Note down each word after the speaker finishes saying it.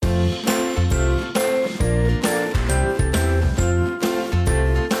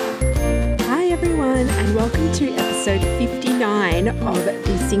welcome to episode 59 of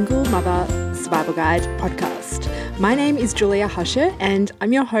the Single Mother Survival Guide podcast. My name is Julia Husher and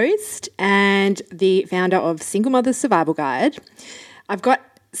I'm your host and the founder of Single Mother Survival Guide. I've got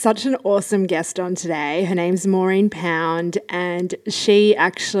such an awesome guest on today. Her name's Maureen Pound, and she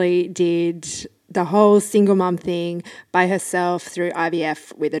actually did the whole single mum thing by herself through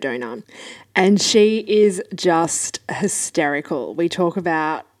IVF with a donor. And she is just hysterical. We talk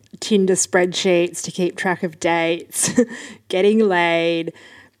about Tinder spreadsheets to keep track of dates, getting laid,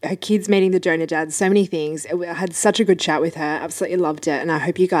 her kids meeting the donor dad, so many things. I had such a good chat with her. Absolutely loved it. And I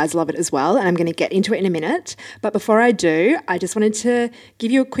hope you guys love it as well. And I'm going to get into it in a minute. But before I do, I just wanted to give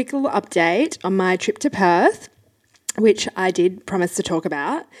you a quick little update on my trip to Perth, which I did promise to talk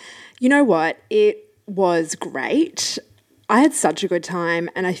about. You know what? It was great. I had such a good time.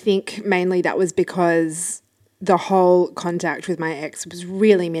 And I think mainly that was because the whole contact with my ex was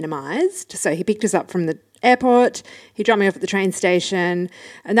really minimised. So he picked us up from the airport, he dropped me off at the train station,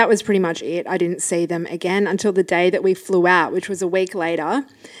 and that was pretty much it. I didn't see them again until the day that we flew out, which was a week later.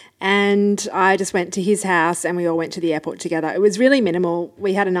 And I just went to his house and we all went to the airport together. It was really minimal.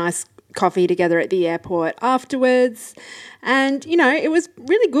 We had a nice coffee together at the airport afterwards. And, you know, it was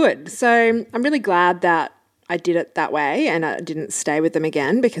really good. So I'm really glad that I did it that way and I didn't stay with them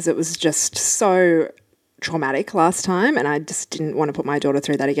again because it was just so traumatic last time and I just didn't want to put my daughter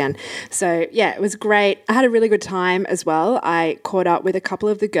through that again. So yeah, it was great. I had a really good time as well. I caught up with a couple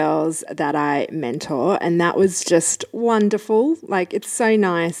of the girls that I mentor and that was just wonderful. Like, it's so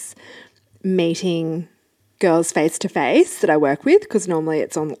nice meeting girls face to face that I work with because normally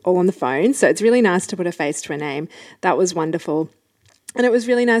it's all on the phone. So it's really nice to put a face to a name. That was wonderful. And it was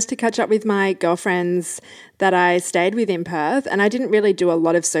really nice to catch up with my girlfriends that I stayed with in Perth. And I didn't really do a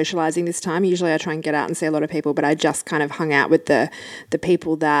lot of socialising this time. Usually I try and get out and see a lot of people, but I just kind of hung out with the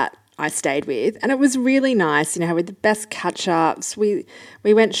people that I stayed with. And it was really nice, you know, with the best catch-ups. We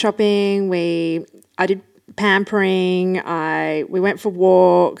went shopping, I did pampering, we went for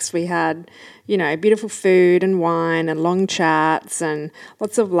walks, we had, you know, beautiful food and wine and long chats and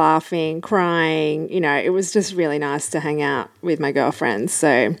lots of laughing, crying. You know, it was just really nice to hang out with my girlfriends.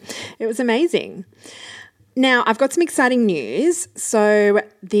 So it was amazing. Now, I've got some exciting news. So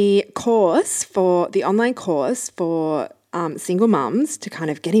the online course for single mums to kind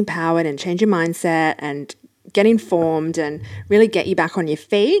of get empowered and change your mindset and get informed and really get you back on your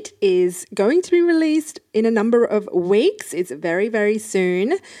feet is going to be released in a number of weeks. It's very, very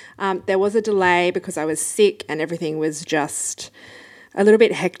soon. There was a delay because I was sick and everything was just a little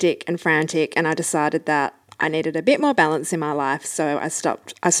bit hectic and frantic, and I decided that I needed a bit more balance in my life, so I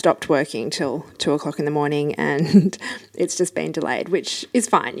stopped working till 2:00 in the morning, and it's just been delayed, which is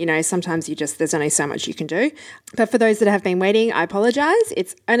fine. You know, sometimes there's only so much you can do. But for those that have been waiting, I apologise.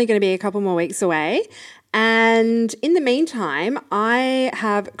 It's only going to be a couple more weeks away. And in the meantime, I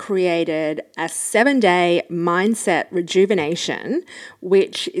have created a 7-day mindset rejuvenation,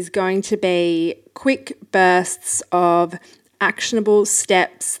 which is going to be quick bursts of actionable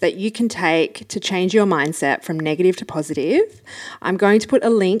steps that you can take to change your mindset from negative to positive. I'm going to put a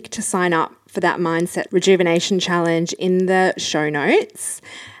link to sign up for that mindset rejuvenation challenge in the show notes.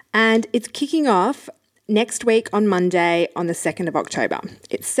 And it's kicking off next week on Monday on the 2nd of October.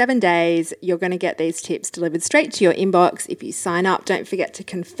 It's 7 days. You're going to get these tips delivered straight to your inbox. If you sign up, don't forget to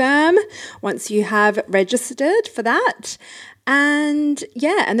confirm once you have registered for that. And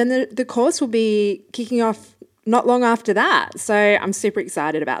yeah, and then the course will be kicking off not long after that. So I'm super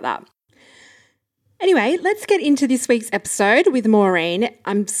excited about that. Anyway, let's get into this week's episode with Maureen.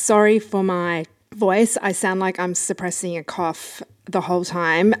 I'm sorry for my voice. I sound like I'm suppressing a cough the whole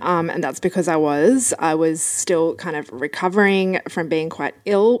time, and that's because I was still kind of recovering from being quite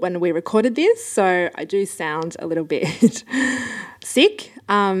ill when we recorded this, so I do sound a little bit sick,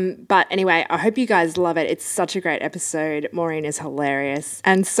 but anyway, I hope you guys love it. It's such a great episode. Maureen is hilarious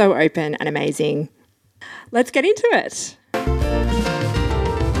and so open and amazing. Let's get into it.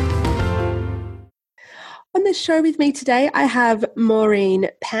 On the show with me today, I have Maureen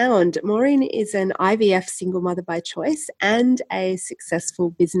Pound. Maureen is an IVF single mother by choice and a successful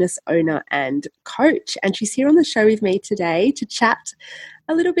business owner and coach. And she's here on the show with me today to chat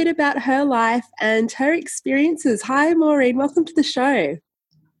a little bit about her life and her experiences. Hi, Maureen. Welcome to the show.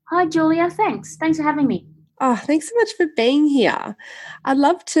 Hi, Julia. Thanks for having me. Oh, thanks so much for being here. I'd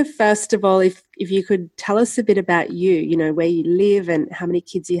love to, first of all, if you could tell us a bit about you, you know, where you live and how many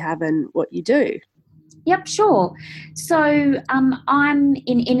kids you have and what you do. Yep, sure. So I'm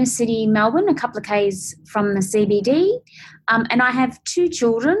in inner city Melbourne, a couple of k's from the CBD, and I have two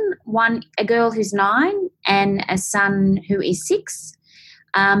children, a girl who's 9 and a son who is 6.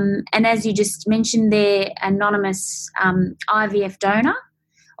 And as you just mentioned, they're anonymous IVF donor,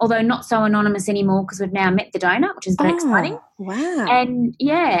 although not so anonymous anymore because we've now met the donor, which is very exciting. Wow. And,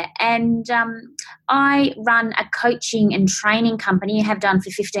 I run a coaching and training company, I have done for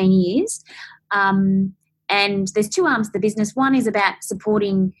 15 years. And there's two arms to the business. One is about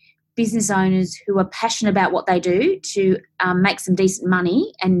supporting business owners who are passionate about what they do to make some decent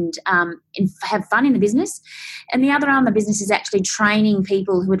money and have fun in the business. And the other arm of the business is actually training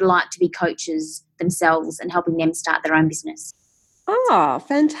people who would like to be coaches themselves and helping them start their own business. Oh,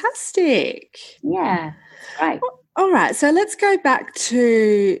 fantastic. Yeah, great. All right, so let's go back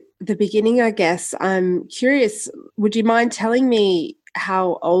to the beginning, I guess. I'm curious, would you mind telling me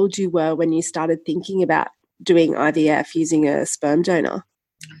how old you were when you started thinking about doing IVF using a sperm donor?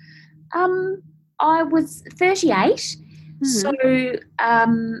 I was 38, so I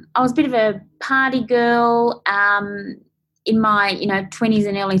was a bit of a party girl in my 20s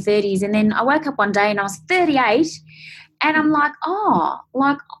and early 30s, and then I woke up one day and I was 38, and I'm like,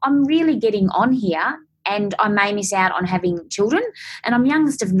 I'm really getting on here, and I may miss out on having children, and I'm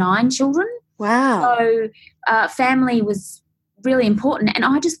youngest of 9 children. Wow. So family was really important, and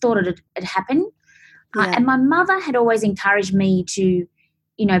I just thought it'd happen. Yeah. And my mother had always encouraged me to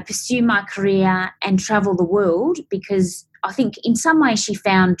pursue my career and travel the world, because I think in some ways she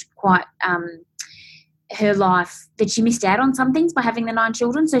found quite her life that she missed out on some things by having the 9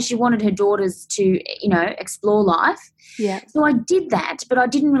 children. So she wanted her daughters to, explore life. Yeah. So I did that, but I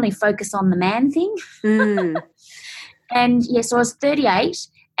didn't really focus on the man thing. And, so I was 38,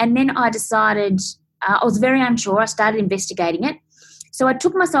 and then I decided I was very unsure. I started investigating it. So I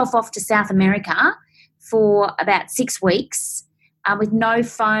took myself off to South America for about 6 weeks. With no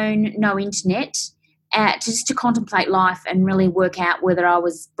phone, no internet, just to contemplate life and really work out whether I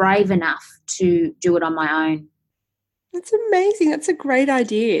was brave enough to do it on my own. That's amazing. That's a great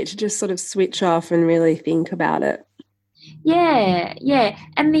idea to just sort of switch off and really think about it. Yeah.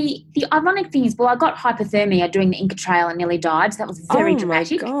 And the ironic thing is, I got hypothermia doing the Inca Trail and nearly died, so that was very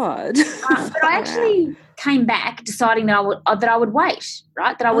dramatic. Oh, my God. But I actually came back deciding that I would wait,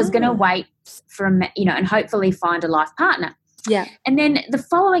 right, that I was going to wait for, and hopefully find a life partner. Yeah. And then the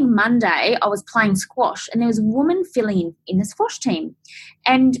following Monday, I was playing squash, and there was a woman filling in the squash team.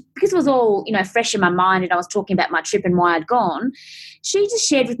 And because it was all, fresh in my mind, and I was talking about my trip and why I'd gone, she just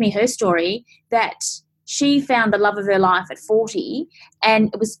shared with me her story that she found the love of her life at 40, and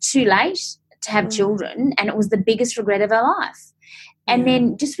it was too late to have children, and it was the biggest regret of her life. And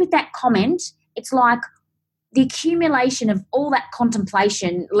then just with that comment, it's like the accumulation of all that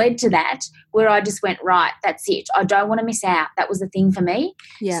contemplation led to that, where I just went, right, that's it. I don't want to miss out. That was the thing for me.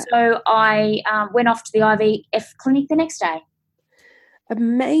 Yeah. So I went off to the IVF clinic the next day.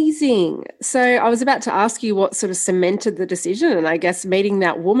 Amazing. So I was about to ask you what sort of cemented the decision, and I guess meeting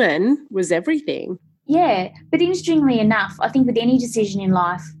that woman was everything. Yeah, but interestingly enough, I think with any decision in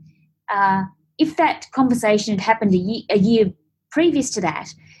life, if that conversation had happened a year previous to that,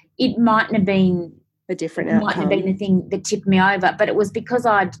 it mightn't have been a different outcome. Might have been the thing that tipped me over, but it was because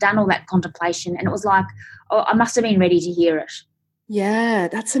I'd done all that contemplation, and it was like, I must have been ready to hear it. Yeah,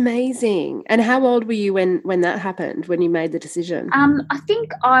 that's amazing. And how old were you when that happened, when you made the decision? I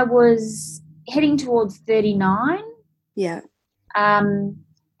think I was heading towards 39. Yeah.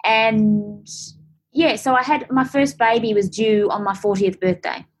 So I had my first baby was due on my 40th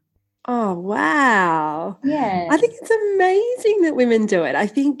birthday. Oh, wow. Yeah. I think it's amazing that women do it. I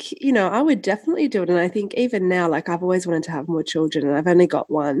think, I would definitely do it. And I think even now, I've always wanted to have more children, and I've only got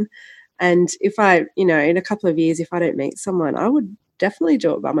one. And if I, in a couple of years, if I don't meet someone, I would definitely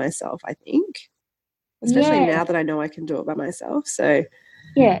do it by myself, I think. Especially now that I know I can do it by myself. So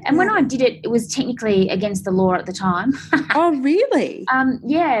yeah, and when I did it, it was technically against the law at the time. Oh, really?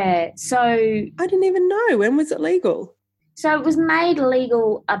 Yeah. So I didn't even know. When was it legal? So it was made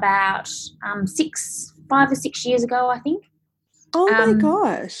legal about 5 or 6 years ago, I think. Oh, my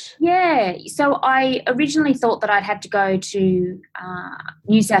gosh. Yeah. So I originally thought that I'd have to go to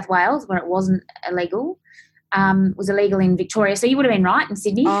New South Wales, where it wasn't illegal. It was illegal in Victoria. So you would have been right, in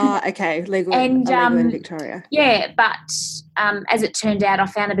Sydney. Oh, okay. Illegal in Victoria. Yeah, but as it turned out, I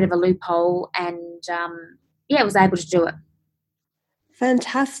found a bit of a loophole, and, I was able to do it.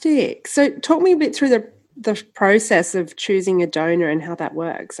 Fantastic. So talk me a bit through the process of choosing a donor and how that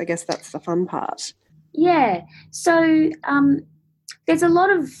works. I guess that's the fun part. Yeah. So there's a lot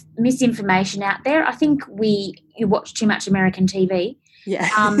of misinformation out there. I think you watch too much American TV.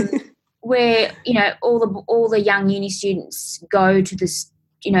 Yeah. Where, all the young uni students go to this,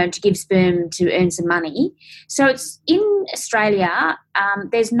 to give sperm to earn some money. So it's in Australia,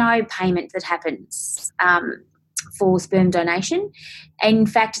 there's no payment that happens. for sperm donation. In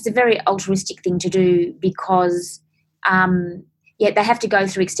fact, it's a very altruistic thing to do because, they have to go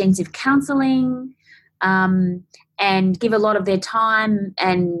through extensive counselling and give a lot of their time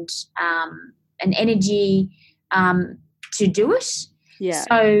and energy to do it. Yeah.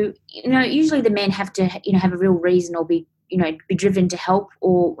 So, usually the men have to, have a real reason or be driven to help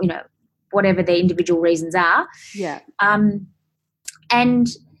or, whatever their individual reasons are. Yeah. And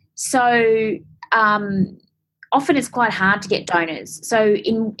so often it's quite hard to get donors. So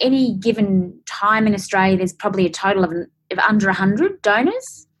in any given time in Australia, there's probably a total of under 100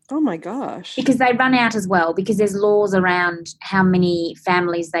 donors. Oh, my gosh. Because they run out as well, because there's laws around how many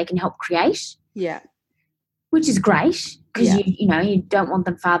families they can help create. Yeah. Which is great because, you don't want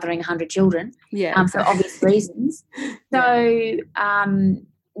them fathering 100 children for obvious reasons. So,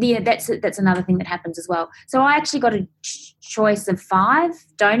 that's another thing that happens as well. So I actually got a choice of 5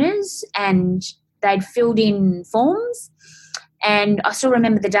 donors and they'd filled in forms. And I still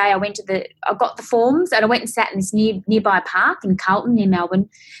remember the day I got the forms and I went and sat in this nearby park in Carlton near Melbourne,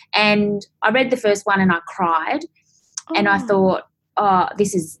 and I read the first one and I cried. And I thought,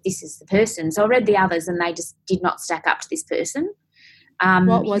 this is the person. So I read the others and they just did not stack up to this person.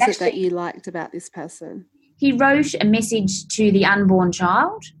 What was it that you liked about this person? He wrote a message to the unborn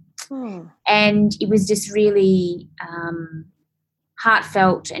child, and it was just really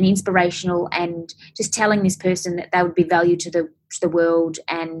heartfelt and inspirational, and just telling this person that they would be valued to the world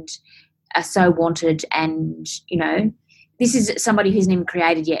and are so wanted, and this is somebody who's never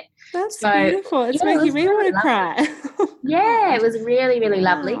created yet. That's beautiful. It's making me want to cry. Yeah, it was really, really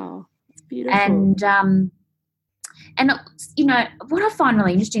lovely. It's beautiful. And what I find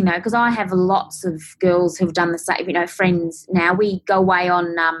really interesting though, because I have lots of girls who've done the same, friends now. We go away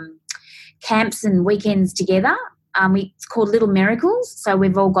on camps and weekends together. It's called Little Miracles. So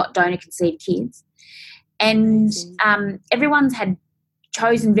we've all got donor conceived kids. And everyone's had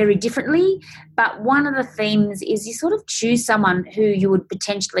chosen very differently, but one of the themes is you sort of choose someone who you would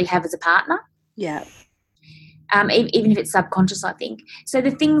potentially have as a partner. Yeah. Even if it's subconscious, I think. So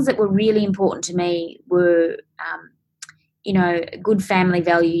the things that were really important to me were, good family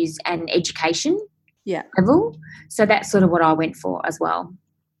values and education level. So that's sort of what I went for as well.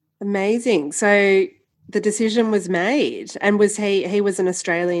 Amazing. So the decision was made, and he was an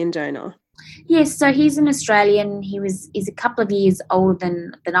Australian donor? Yes, so he's an Australian. He's a couple of years older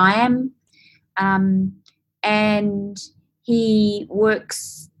than I am, and he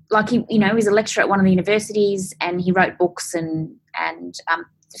works he's a lecturer at one of the universities, and he wrote books and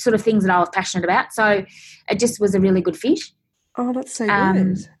sort of things that I was passionate about. So it just was a really good fit. Oh, that's so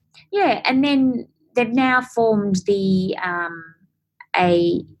good. Yeah, and then they've now formed a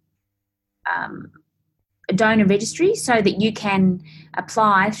donor registry so that you can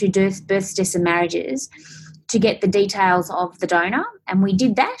apply through births, deaths and marriages to get the details of the donor, and we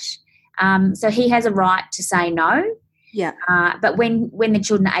did that. So he has a right to say no. Yeah. But when the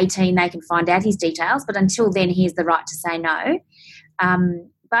children are 18, they can find out his details, but until then he has the right to say no.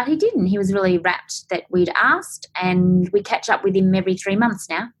 But he didn't. He was really rapt that we'd asked, and we catch up with him every 3 months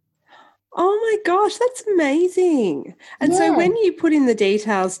now. Oh, my gosh, that's amazing. And so when you put in the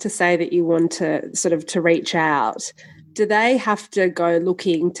details to say that you want to sort of to reach out, do they have to go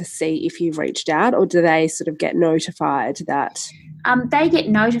looking to see if you've reached out, or do they sort of get notified that? They get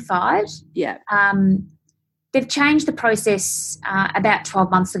notified. Yeah. They've changed the process about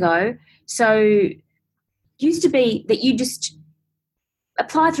 12 months ago. So it used to be that you just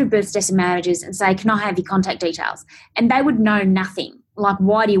apply through births, deaths and marriages and say, can I have your contact details? And they would know nothing. Like,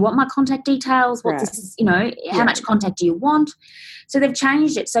 why do you want my contact details? What this is, how much contact do you want? So they've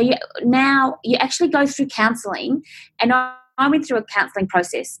changed it. So now you actually go through counselling, and I went through a counselling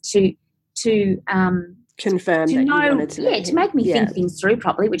process to confirm that you wanted to know. To make me think things through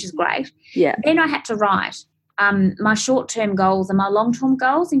properly, which is great. Yeah. Then I had to write my short-term goals and my long-term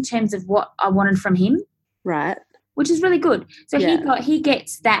goals in terms of what I wanted from him. Right. Which is really good. So he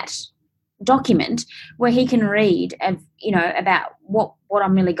gets that document where he can read about what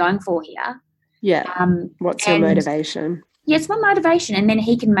I'm really going for here. Yeah. What's your motivation? Yeah, it's my motivation, and then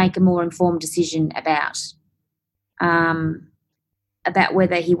he can make a more informed decision about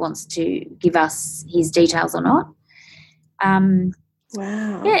whether he wants to give us his details or not.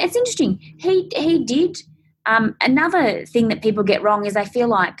 Wow. Yeah, it's interesting. He did. Another thing that people get wrong is they feel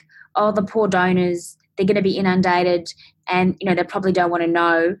like, oh, the poor donors, they're going to be inundated, and they probably don't want to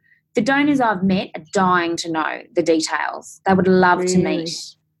know. The donors I've met are dying to know the details. They would love to meet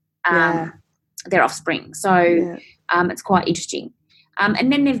their offspring. So it's quite interesting. And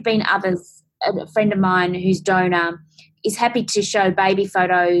then there have been others. A friend of mine who's donor is happy to show baby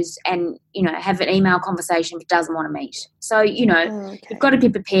photos and, you know, have an email conversation but doesn't want to meet. So, you know, you've got to be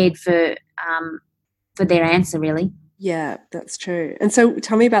prepared for their answer, really. Yeah, that's true. And so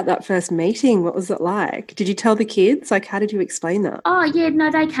tell me about that first meeting. What was it like? Did you tell the kids? Like, how did you explain that? Oh, yeah,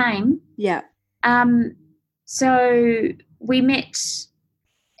 no, they came. Yeah. So we met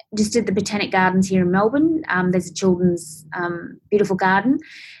just at the Botanic Gardens here in Melbourne. There's a children's beautiful garden.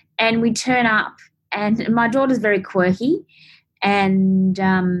 And we turn up, and my daughter's very quirky. And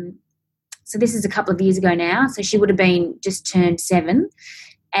so this is a couple of years ago now. So she would have been just turned 7.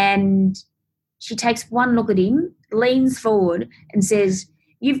 And she takes one look at him, leans forward and says,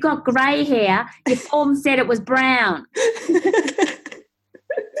 "You've got grey hair. Your form said it was brown."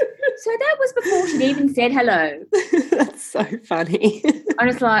 So that was before she'd even said hello. That's so funny. I'm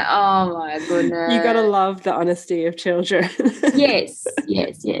just like, oh, my goodness. You got to love the honesty of children. Yes.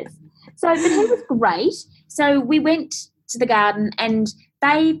 So, but he was great. So we went to the garden and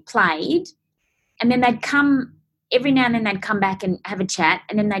they played, and then they'd come, every now and then they'd come back and have a chat,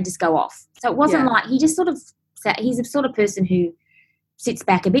 and then they'd just go off. So it wasn't like, he just sort of sat, he's the sort of person who sits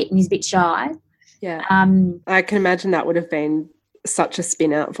back a bit and he's a bit shy. Yeah. I can imagine that would have been such a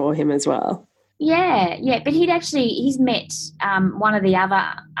spin out for him as well. Yeah. But he's met one of the other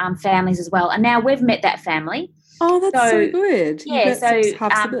families as well, and now we've met that family. Oh, that's so good. Yeah, so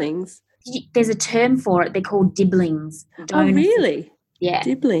half siblings. There's a term for it. They're called dibblings. Oh, really? Yeah.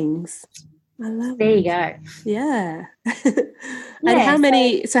 Dibblings. I love there it. There you go. Yeah. And how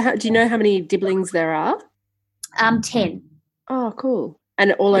many, do you know how many dibblings there are? 10. Oh, cool.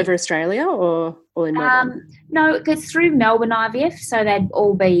 And all over Australia or all in Melbourne? No, it goes through Melbourne IVF, so they'd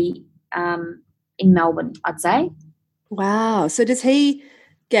all be in Melbourne, I'd say. Wow. So does he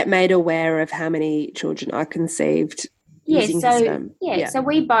get made aware of how many children are conceived using his sperm? Yeah, so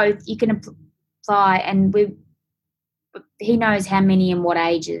we both, you can apply, and he knows how many and what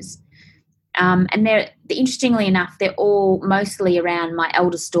ages. And interestingly enough, they're all mostly around my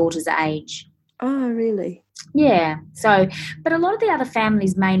eldest daughter's age. Oh, really? Yeah. So, but a lot of the other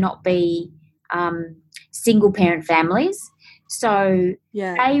families may not be single parent families. So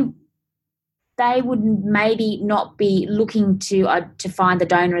they would maybe not be looking to find the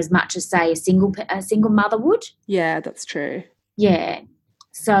donor as much as, say, a single mother would. Yeah, that's true. Yeah.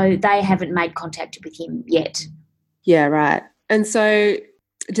 So they haven't made contact with him yet. Yeah, right. And so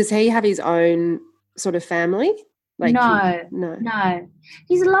does he have his own sort of family? Like No.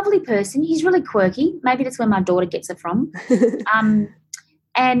 He's a lovely person. He's really quirky. Maybe that's where my daughter gets it from.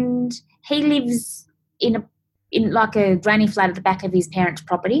 And he lives in like a granny flat at the back of his parents'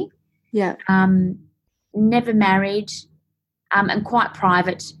 property. Yeah. Never married, and quite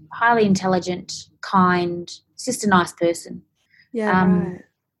private, highly intelligent, kind. He's just a nice person. Yeah.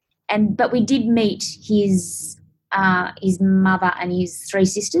 Right. But we did meet his mother and his 3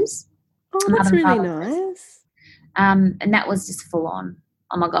 sisters. Oh, that's really nice. And that was just full on.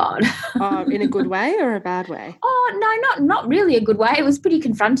 Oh my God. In a good way or a bad way? Oh no, not really a good way. It was pretty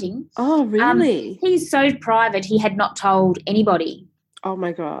confronting. Oh, really? He's so private. He had not told anybody. Oh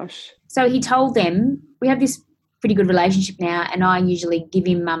my gosh. So he told them. We have this pretty good relationship now, and I usually give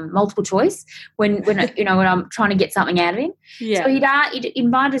him multiple choice when I'm trying to get something out of him. Yeah. So he'd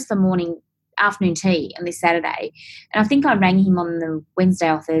invited us for afternoon tea on this Saturday, and I think I rang him on the Wednesday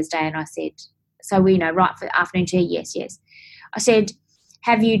or Thursday, and I said, "So we right for afternoon tea?" Yes. I said,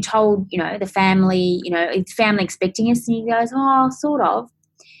 "Have you told the family? Is family expecting us?" And he goes, "Oh, sort of."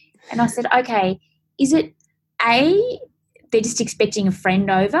 And I said, "Okay, is it they're just expecting a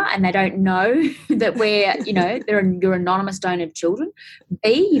friend over and they don't know that we're, you're anonymous donor of children?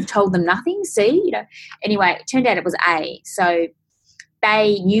 B, you've told them nothing? C, Anyway, it turned out it was A. So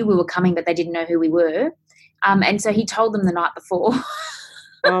they knew we were coming, but they didn't know who we were. And so he told them the night before.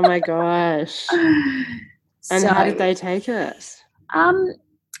 Oh, my gosh. And how did they take it? I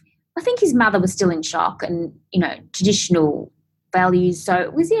think his mother was still in shock and, traditional values. So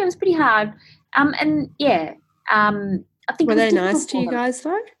it was pretty hard. I think were they nice to you guys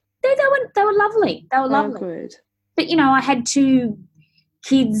though? They were lovely. They were lovely. Oh, good. But I had 2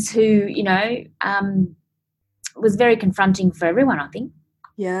 kids who was very confronting for everyone, I think.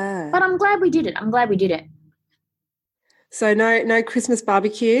 Yeah. But I'm glad we did it. So no Christmas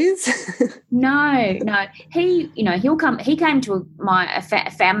barbecues? No. He'll come. He came to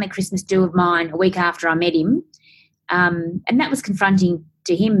a family Christmas do of mine a week after I met him, and that was confronting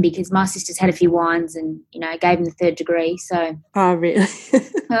to him because my sisters had a few wines and gave him the 3rd degree. So. Oh, really?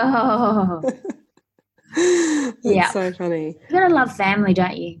 Oh. That's so funny. You gotta love family,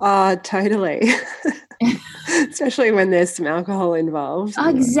 don't you? Oh, totally. Especially when there's some alcohol involved. Oh,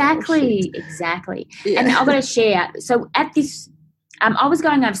 exactly. Yeah. And I've got to share. So at this, I was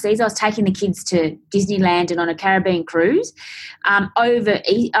going overseas. I was taking the kids to Disneyland and on a Caribbean cruise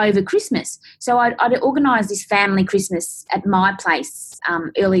over Christmas. So I'd organised this family Christmas at my place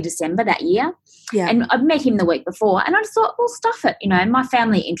early December that year. Yeah. And I'd met him the week before, and I just thought, well, stuff it. My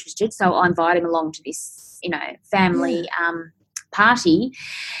family are interested, so I invited him along to this, family party.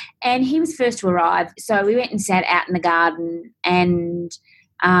 And he was first to arrive, so we went and sat out in the garden, and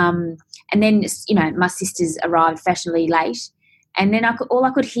then my sisters arrived fashionably late, and then all I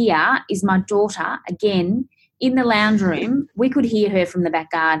could hear is my daughter again in the lounge room. We could hear her from the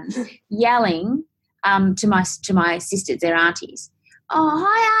back garden yelling to my sisters, their aunties. Oh,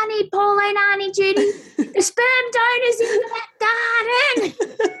 hi, Auntie Pauline, Auntie Judy. The sperm donor's in the back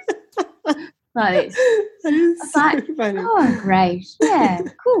garden. Like this. That is so funny. Oh, great. Yeah,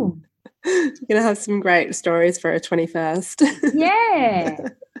 cool. You're going to have some great stories for a 21st.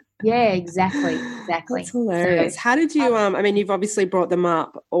 Yeah, exactly. That's hilarious. So, how did you, you've obviously brought them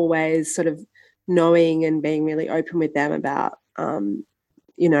up always sort of knowing and being really open with them about,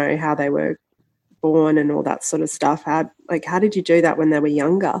 how they were born and all that sort of stuff. How did you do that when they were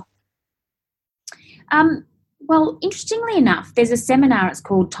younger? Well, interestingly enough, there's a seminar, it's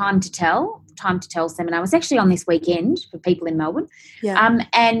called Time to Tell seminar. It was actually on this weekend for people in Melbourne. Yeah.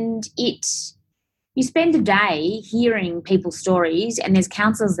 And you spend a day hearing people's stories, and there's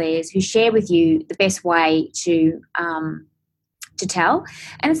counsellors there who share with you the best way to tell.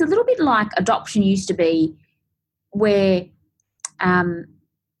 And it's a little bit like adoption used to be, where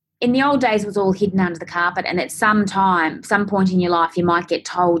in the old days it was all hidden under the carpet, and at some point in your life you might get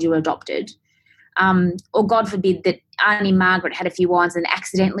told you were adopted. Or God forbid that Auntie Margaret had a few wines and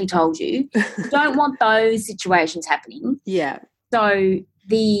accidentally told you. You don't want those situations happening. Yeah. So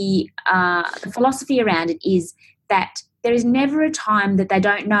the philosophy around it is that there is never a time that they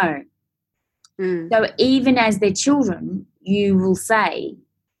don't know. So even as their children, you will say,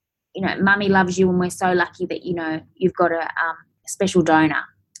 Mummy loves you and we're so lucky that, you've got a special donor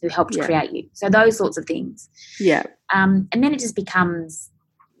who helped create you. So those sorts of things. Yeah. And then it just becomes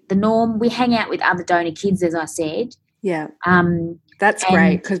the norm. We hang out with other donor kids, as I said. Yeah. That's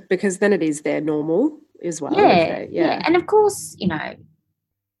great because then it is their normal as well. Yeah. And of course,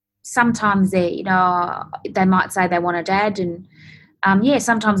 sometimes they might say they want a dad, and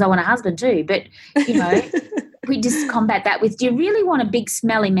sometimes I want a husband too. But we just combat that with, do you really want a big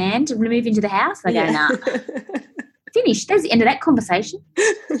smelly man to move into the house? They go, nah. Finished. That's the end of that conversation.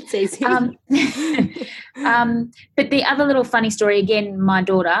 It's easy. But the other little funny story, again, my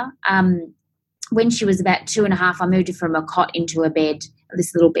daughter, when she was about 2.5, I moved her from a cot into a bed,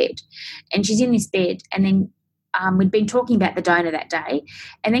 this little bed, and she's in this bed, and then we'd been talking about the donor that day,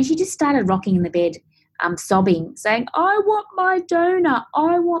 and then she just started rocking in the bed, sobbing, saying, I want my donor.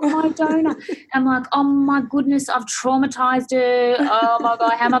 I'm like, oh, my goodness, I've traumatised her. Oh, my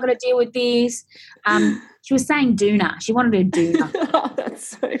God, how am I going to deal with this? She was saying doona. She wanted a doona. Oh, that's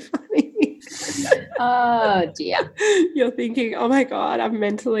so funny. Oh, dear. You're thinking, oh, my God, I've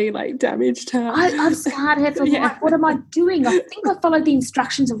mentally, damaged her. I've scarred her for life. What am I doing? I think I followed the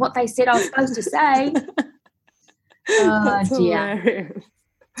instructions of what they said I was supposed to say. Oh, that's dear. Hilarious.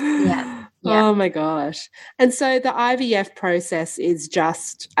 Yeah. Oh, my gosh. And so the IVF process is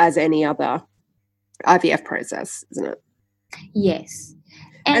just as any other IVF process, isn't it? Yes.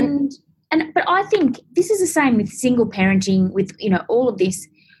 But I think this is the same with single parenting, with, all of this.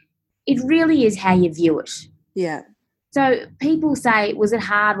 It really is how you view it. Yeah. So people say, was it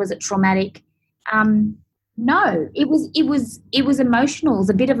hard? Was it traumatic? No, it was emotional. It was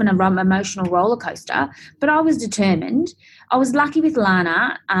a bit of an emotional roller coaster, but I was determined. I was lucky with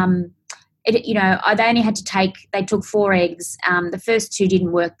Lana. They only had to they took 4 eggs. The first 2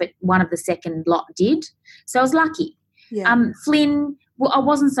 didn't work, but one of the second lot did. So I was lucky. Yeah. Flynn, well, I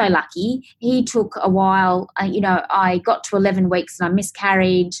wasn't so lucky. He took a while. I got to 11 weeks and I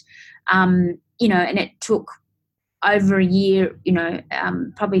miscarried, and it took over a year,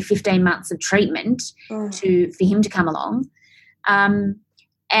 probably 15 months of treatment for him to come along.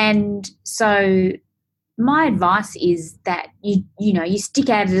 And so my advice is that you stick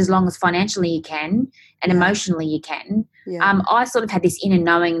at it as long as financially you can and emotionally you can. Yeah. I sort of had this inner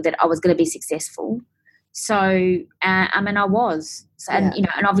knowing that I was going to be successful. So, I was, and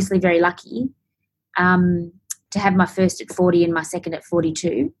obviously very lucky to have my first at 40 and my second at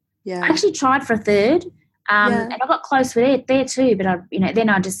 42. Yeah. I actually tried for a third, and I got close with it there too. But then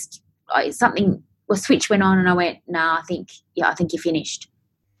I just a switch went on, and I went, nah, I think you're finished.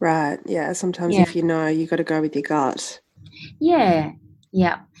 Right. Yeah. Sometimes if you got to go with your gut. Yeah.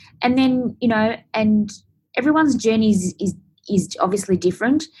 Yeah. And then and everyone's journey is obviously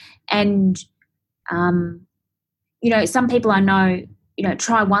different, and you know, some people I know, you know,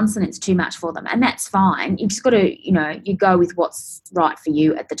 try once and it's too much for them, and that's fine. You've just got to, you know, you go with what's right for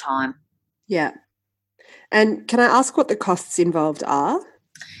you at the time. Yeah. And can I ask what the costs involved are?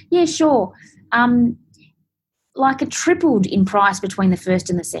 Yeah, sure. Like it tripled in price between the first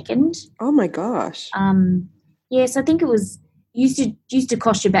and the second. Oh my gosh. Yes, I think it was used to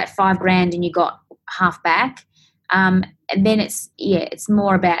cost you about $5,000 and you got half back. And then it's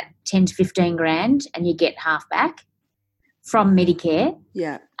more about 10 to 15 grand and you get half back from Medicare.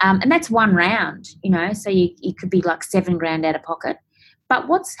 Yeah. And that's one round, you know, so you could be like $7,000 out of pocket. But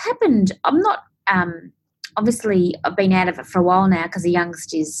what's happened, I'm not obviously I've been out of it for a while now because the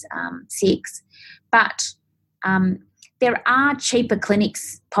youngest is 6, but there are cheaper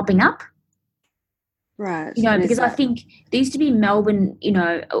clinics popping up. Right. You know, because I think there used to be Melbourne, you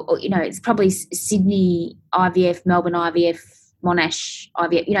know, it's probably Sydney IVF, Melbourne IVF, Monash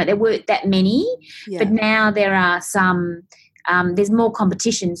IVF, you know, there weren't that many, but now there are some, there's more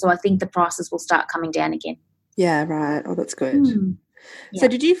competition, so I think the prices will start coming down again. Yeah, right. Oh, that's good. So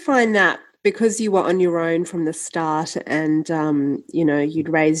did you find that because you were on your own from the start and, you know, you'd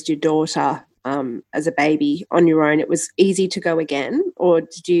raised your daughter as a baby on your own, it was easy to go again? Or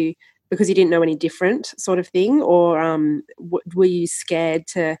did you, because you didn't know any different sort of thing, or were you scared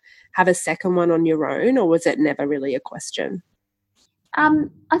to have a second one on your own, or was it never really a question? I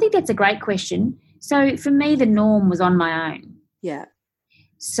think that's a great question. So for me, the norm was on my own. Yeah.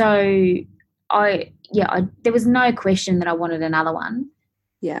 So there was no question that I wanted another one.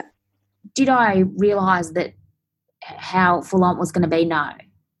 Yeah. Did I realise that how full on it was going to be? No.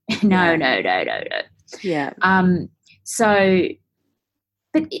 No. Yeah. So,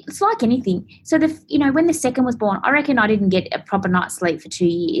 but it's like anything. So you know, when the second was born, I reckon I didn't get a proper night's sleep for 2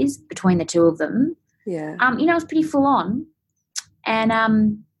 years between the two of them. Yeah. You know, it was pretty full on,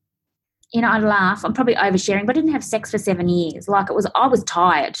 and you know, I laugh. I'm probably oversharing, but I didn't have sex for 7 years. Like I was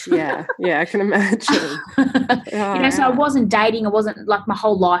tired. Yeah, I can imagine. You know, so I wasn't dating. I wasn't like my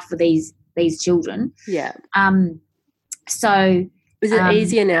whole life for these children. Yeah. So is it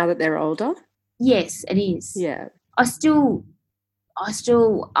easier now that they're older? Yes, it is. Yeah. I still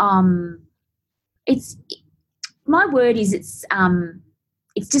it's my word is it's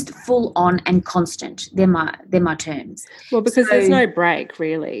just full on and constant. They're my terms. Well, because there's no break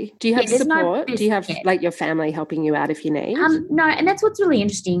really. Do you have support? Do you have like your family helping you out if you need? No, and that's what's really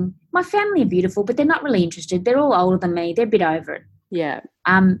interesting. My family are beautiful, but they're not really interested. They're all older than me. They're a bit over it. Yeah.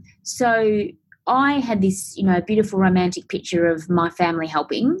 So I had this, you know, beautiful romantic picture of my family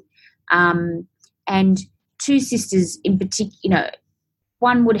helping, and 2 sisters in particular, you know,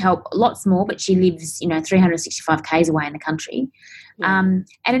 one would help lots more, but she lives, you know, 365 k's away in the country. Yeah. And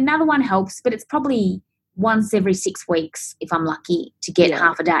another one helps, but it's probably once every 6 weeks, if I'm lucky, to get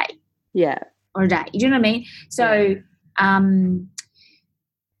half a day. Yeah. Or a day. You know what I mean? So, And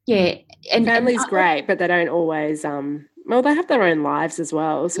family's great, but they don't always, well, they have their own lives as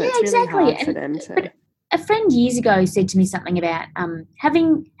well. So it's really hard for them to. But a friend years ago said to me something about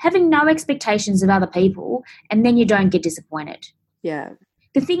having no expectations of other people, and then you don't get disappointed. Yeah.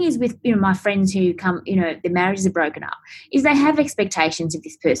 The thing is with, you know, my friends who come, you know, their marriages are broken up, is they have expectations of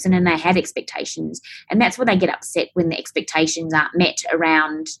this person and they had expectations, and that's why they get upset when the expectations aren't met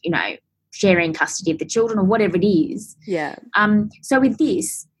around, you know, sharing custody of the children or whatever it is. Yeah. So with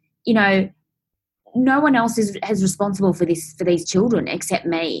this, you know, no one else is responsible for these children except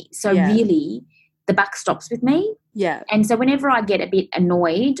me. So really the buck stops with me. Yeah. And so whenever I get a bit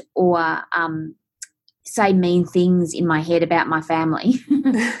annoyed or say mean things in my head about my family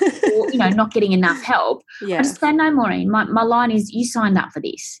or, you know, not getting enough help, I just say, no, Maureen, my line is you signed up for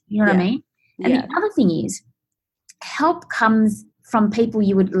this. You know what I mean? And the other thing is help comes from people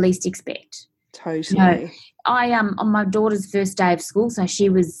you would least expect. Totally. You know, I on my daughter's first day of school, so she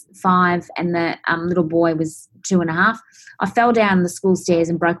was 5 and the little boy was 2.5. I fell down the school stairs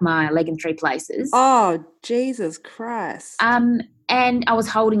and broke my leg in 3 places. Oh, Jesus Christ. And I was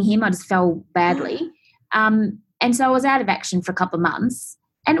holding him. I just fell badly. And so I was out of action for a couple of months,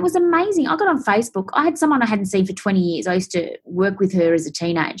 and it was amazing. I got on Facebook. I had someone I hadn't seen for 20 years. I used to work with her as a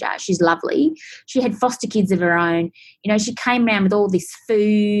teenager. She's lovely. She had foster kids of her own. You know, she came around with all this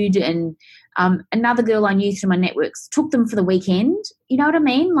food, and another girl I knew through my networks took them for the weekend. You know what I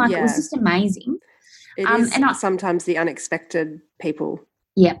mean? Like it was just amazing. It is sometimes the unexpected people.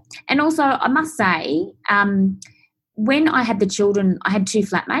 Yeah. And also I must say, when I had the children, I had 2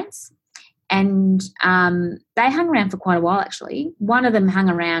 flatmates, And they hung around for quite a while, actually. One of them hung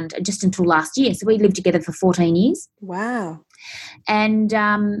around just until last year. So we lived together for 14 years. Wow. And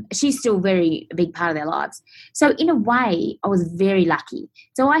she's still a big part of their lives. So in a way, I was very lucky.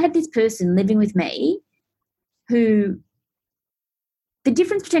 So I had this person living with me who, the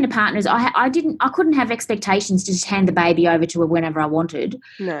difference between a partner is I couldn't have expectations to just hand the baby over to her whenever I wanted.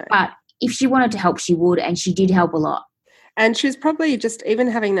 No. But if she wanted to help, she would, and she did help a lot. And she was probably just even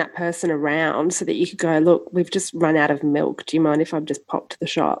having that person around so that you could go, look, we've just run out of milk. Do you mind if I've just popped to the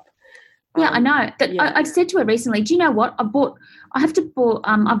shop? Yeah, I know. I said to her recently, do you know what? I've bought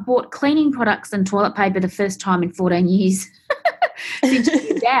cleaning products and toilet paper the first time in 14 years since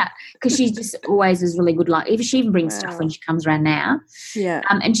she moved out, because she just always is really good. Like, even she even brings stuff when she comes around now. Yeah.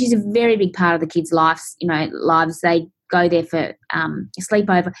 And she's a very big part of the kids' lives. They go there for a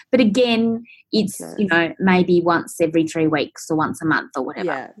sleepover. But again, it's, nice. Maybe once every 3 weeks or once a month or whatever.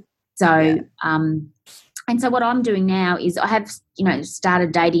 Yeah. So, and so what I'm doing now is I have,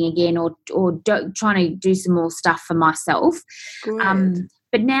 started dating again or trying to do some more stuff for myself. Good.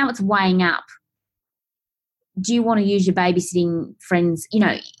 But now it's weighing up. Do you want to use your babysitting friends?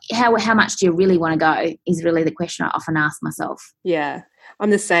 How much do you really want to go is really the question I often ask myself. Yeah. I'm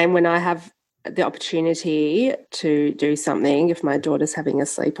the same. When I have the opportunity to do something, if my daughter's having a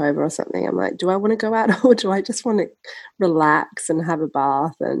sleepover or something, I'm like, do I want to go out or do I just want to relax and have a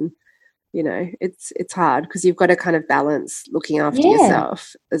bath? And it's hard because you've got to kind of balance looking after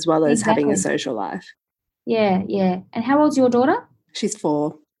yourself as well as having a social life. Yeah. And how old's your daughter? She's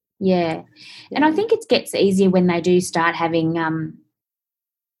 4. Yeah. And I think it gets easier when they do start having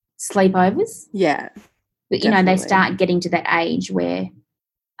sleepovers. Yeah. But, they start getting to that age where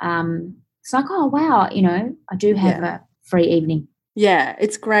it's like, oh, wow, I do have a free evening. Yeah,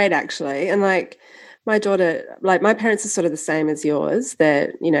 it's great actually. And like my daughter, like my parents are sort of the same as yours.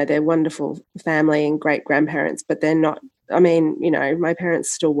 They're wonderful family and great grandparents, but they're not, my parents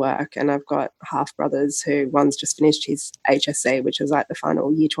still work, and I've got half brothers who one's just finished his HSC, which was like the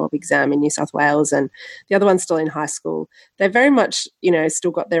final year 12 exam in New South Wales, and the other one's still in high school. They're very much,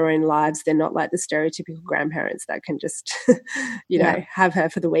 still got their own lives. They're not like the stereotypical grandparents that can just, have her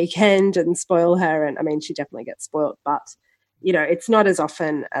for the weekend and spoil her. And she definitely gets spoiled, but it's not as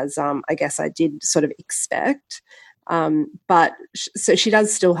often as I guess I did sort of expect. But so she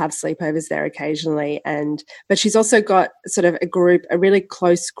does still have sleepovers there occasionally, but she's also got sort of a really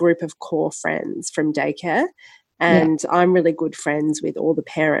close group of core friends from daycare, and I'm really good friends with all the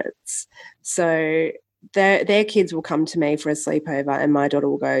parents. So their kids will come to me for a sleepover, and my daughter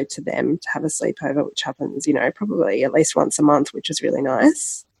will go to them to have a sleepover, which happens, probably at least once a month, which is really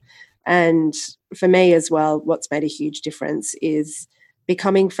nice. And for me as well, what's made a huge difference is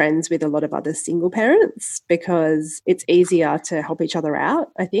becoming friends with a lot of other single parents, because it's easier to help each other out,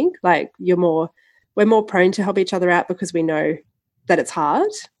 I think. Like we're more prone to help each other out because we know that it's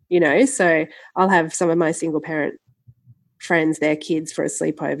hard, So I'll have some of my single parent friends, their kids, for a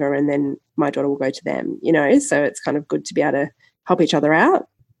sleepover, and then my daughter will go to them, So it's kind of good to be able to help each other out.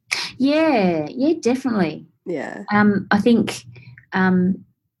 Yeah, definitely. Yeah. I think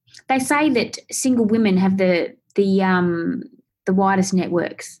they say that single women have the widest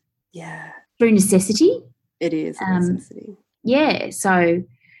networks. Yeah. Through necessity. It is a necessity. Yeah. So,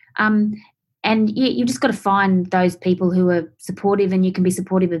 you just got to find those people who are supportive, and you can be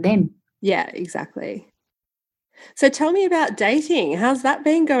supportive of them. Yeah, exactly. So tell me about dating. How's that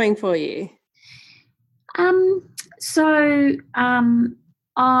been going for you?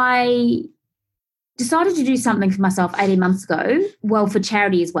 I decided to do something for myself 18 months ago, well, for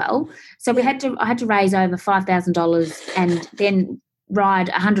charity as well. So I had to raise over $5,000 and then ride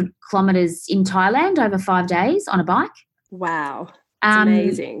 100 kilometres in Thailand over 5 days on a bike. Wow. It's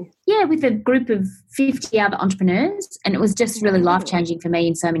amazing. Yeah, with a group of 50 other entrepreneurs, and it was just really life-changing for me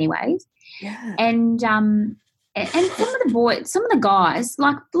in so many ways. Yeah. And some of the guys,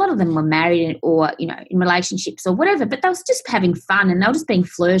 like a lot of them were married or, in relationships or whatever, but they were just having fun, and they were just being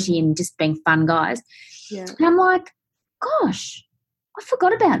flirty and just being fun guys. Yeah. And I'm like, gosh, I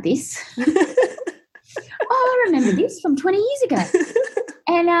forgot about this. I remember this from 20 years ago.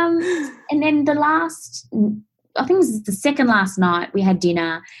 And then I think it was the second last night, we had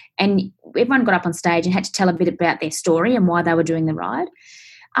dinner, and everyone got up on stage and had to tell a bit about their story and why they were doing the ride.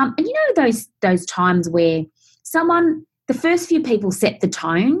 And those times where the first few people set the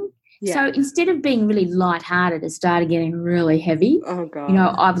tone. Yeah. So instead of being really lighthearted, it started getting really heavy. Oh, God.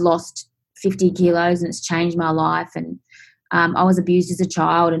 I've lost 50 kilos and it's changed my life, and I was abused as a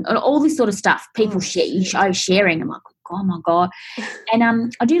child, and all this sort of stuff. People sharing. I'm like, oh, my God.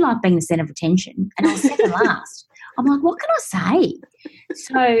 And I do like being the centre of attention, and I was second last. I'm like, what can I say?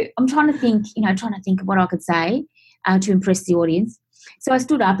 So I'm trying to think of what I could say to impress the audience. So I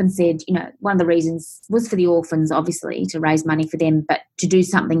stood up and said, one of the reasons was for the orphans, obviously, to raise money for them, but to do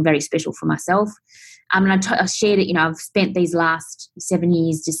something very special for myself. And I shared it, I've spent these last 7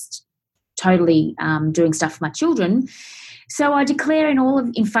 years just totally doing stuff for my children. So I declare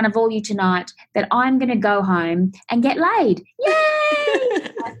in front of all you tonight that I'm going to go home and get laid. Yay!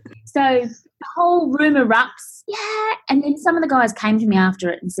 So the whole room erupts. Yeah. And then some of the guys came to me after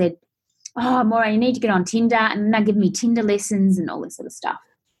it and said, oh, Maureen, you need to get on Tinder. And then they give me Tinder lessons and all this sort of stuff.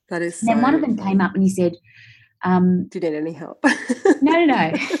 That is so. And then one of them came up and he said, do you need any help?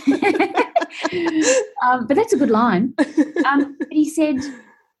 No. But that's a good line. But he said,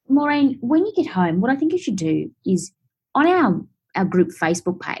 Maureen, when you get home, what I think you should do is on our group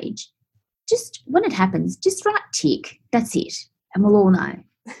Facebook page, just when it happens, just write tick. That's it. And we'll all know.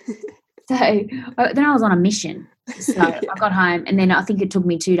 So then I was on a mission. So I got home and then I think it took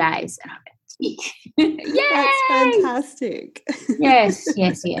me 2 days. And I went, tick. Yay! That's fantastic. Yes.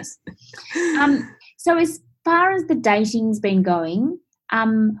 So as far as the dating's been going,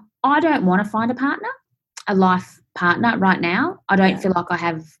 I don't want to find a life partner right now. I don't feel like I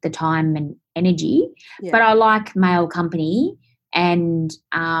have the time and energy, but I like male company and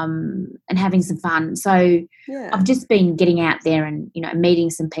having some fun. So I've just been getting out there and, meeting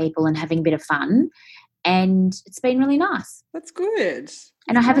some people and having a bit of fun, and it's been really nice. That's good.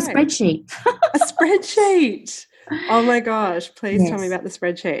 And I have a spreadsheet. A spreadsheet. Oh my gosh, please tell me about the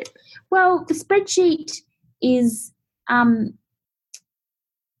spreadsheet. Well, the spreadsheet is that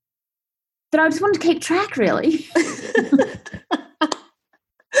I just wanted to keep track, really.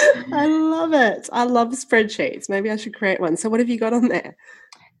 I love it. I love spreadsheets. Maybe I should create one. So what have you got on there?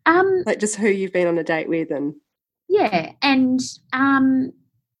 Like just who you've been on a date with and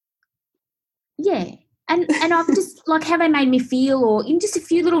and I've just like how they made me feel, or in just a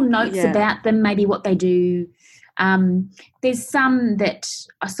few little notes about them, maybe what they do. There's some that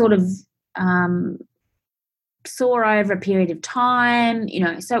I sort of saw over a period of time,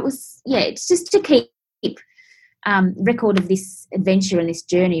 so it was, it's just to keep record of this adventure and this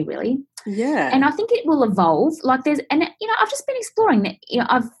journey, really. Yeah. And I think it will evolve. Like I've just been exploring that.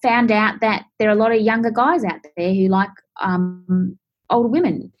 I've found out that there are a lot of younger guys out there who like older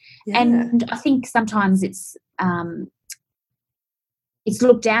women. Yeah. And I think sometimes it's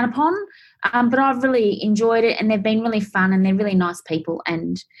looked down upon, but I've really enjoyed it, and they've been really fun, and they're really nice people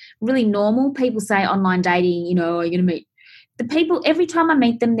and really normal. People say online dating, you're going to meet the people. Every time I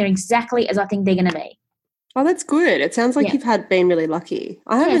meet them, they're exactly as I think they're going to be. Oh, that's good. It sounds like you've been really lucky.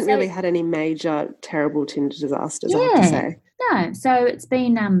 I haven't really had any major terrible Tinder disasters, I have to say. No, so it's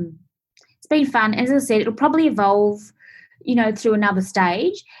been fun. As I said, it'll probably evolve, through another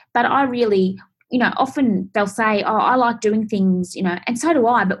stage. But I really, often they'll say, oh, I like doing things, and so do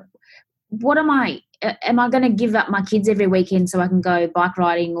I. But what am I going to give up my kids every weekend so I can go bike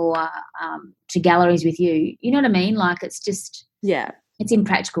riding or to galleries with you? You know what I mean? Like it's just, it's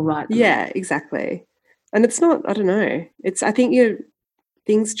impractical, right? Yeah, exactly. And it's not, I don't know. I think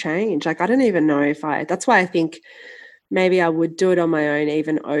things change. Like I don't even know that's why I think maybe I would do it on my own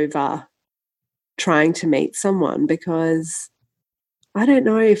even over trying to meet someone, because I don't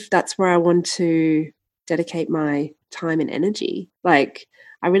know if that's where I want to dedicate my time and energy. Like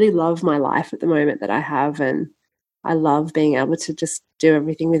I really love my life at the moment that I have, and I love being able to just do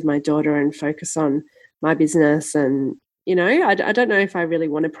everything with my daughter and focus on my business. And I don't know if I really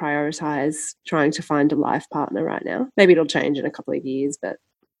want to prioritize trying to find a life partner right now. Maybe it'll change in a couple of years, but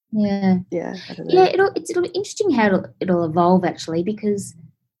I don't know. Yeah, it'll be interesting how it'll evolve actually, because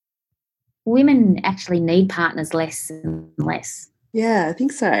women actually need partners less and less. Yeah, I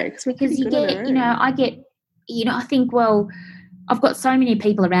think so. Because you get, I think, well, I've got so many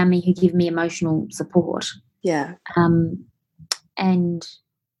people around me who give me emotional support. Yeah. And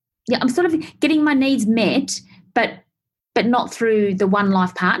I'm sort of getting my needs met, but not through the one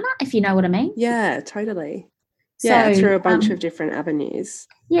life partner, if you know what I mean. Yeah, totally. Yeah, through a bunch of different avenues.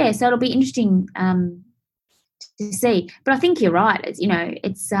 Yeah, so it'll be interesting to see. But I think you're right. It's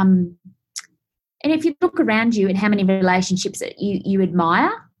and if you look around you at how many relationships that you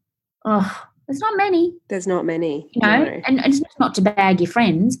admire, there's not many. There's not many. No. And it's not to bag your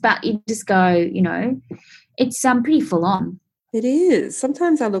friends, but you just go, it's pretty full on. It is.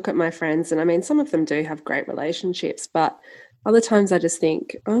 Sometimes I look at my friends and, I mean, some of them do have great relationships, but other times I just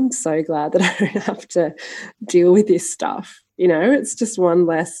think, I'm so glad that I don't have to deal with this stuff. It's just one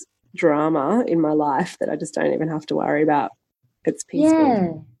less drama in my life that I just don't even have to worry about. It's peaceful.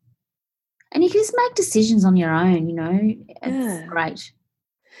 Yeah. And you can just make decisions on your own, It's great.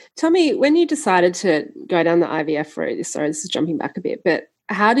 Tell me, when you decided to go down the IVF route, sorry, this is jumping back a bit, but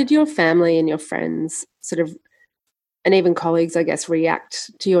how did your family and your friends sort of, and even colleagues, I guess, react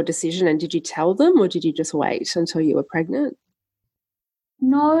to your decision? And did you tell them, or did you just wait until you were pregnant?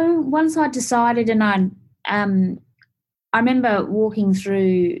 No, once I decided, and I remember walking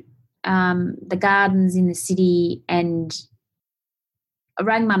through the gardens in the city, and I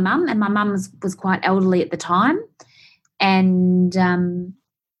rang my mum, and my mum was quite elderly at the time, and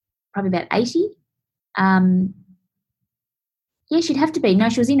probably about 80. Yeah, she'd have to be. No,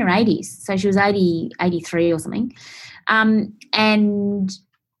 she was in her 80s, so she was 80, 83 or something. And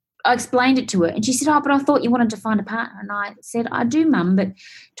I explained it to her, and she said, "Oh, but I thought you wanted to find a partner." And I said, "I do, Mum, but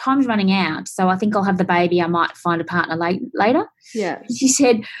time's running out, so I think I'll have the baby. I might find a partner later." Yeah. And she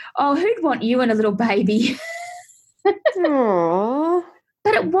said, "Oh, who'd want you and a little baby?" Aww.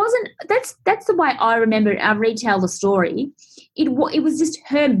 But it wasn't. That's the way I remember it. I retell the story. It was just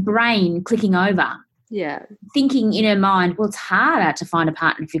her brain clicking over. Yeah. Thinking in her mind, well, it's harder to find a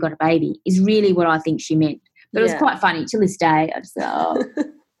partner if you've got a baby, is really what I think she meant. But it was quite funny to this day. I just thought,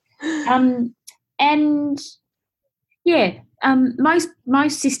 and yeah,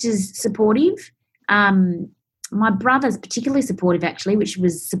 most sisters supportive. My brother's particularly supportive, actually, which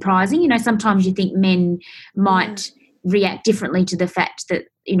was surprising. You know, sometimes you think men might react differently to the fact that,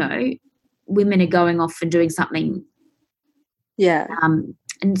 you know, women are going off and doing something. Yeah.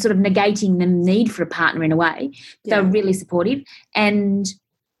 And sort of negating the need for a partner in a way. They're really supportive. And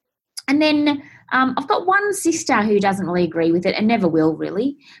then I've got one sister who doesn't really agree with it and never will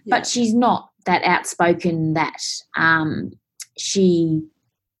really, but she's not that outspoken that she,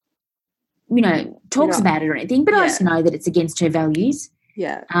 you know, talks about it or anything, but I just know that it's against her values.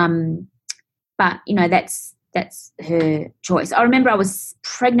 Yeah. But, you know, that's her choice. I remember I was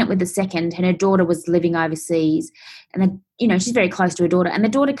pregnant with the second, and her daughter was living overseas, and you know, she's very close to her daughter, and the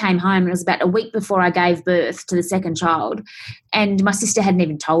daughter came home, and it was about a week before I gave birth to the second child, and my sister hadn't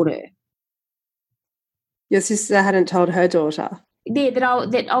even told her. Your sister hadn't told her daughter? Yeah, that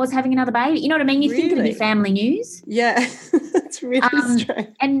I was having another baby. You know what I mean? You think it'd be family news. Yeah, that's really strange.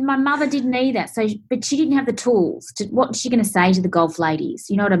 And my mother didn't either. But she didn't have the tools. What's she going to say to the golf ladies?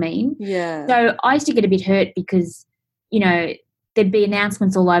 You know what I mean? Yeah. So I used to get a bit hurt because, you know, there'd be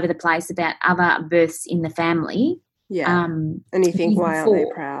announcements all over the place about other births in the family. Yeah. And you think, why aren't they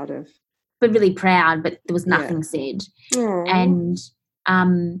proud of? But really proud, but there was nothing said. Aww. And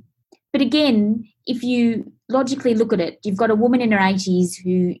but again, if you logically look at it, you've got a woman in her 80s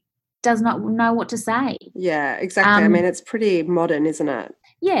who does not know what to say. Yeah, exactly. I mean, it's pretty modern, isn't it?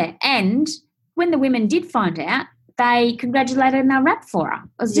 Yeah, and when the women did find out, they congratulated and they rapped for her.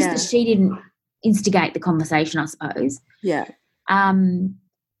 It was just that she didn't instigate the conversation, I suppose. Yeah.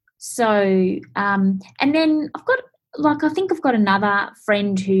 So, and then I think I've got another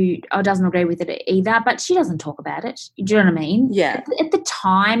friend who doesn't agree with it either, but she doesn't talk about it. Do you know what I mean? Yeah. At the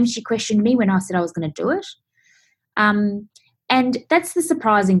time, she questioned me when I said I was going to do it. And that's the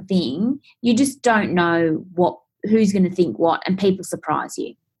surprising thing. You just don't know who's going to think what, and people surprise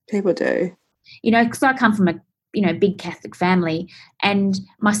you. People do. You know, because I come from a big Catholic family, and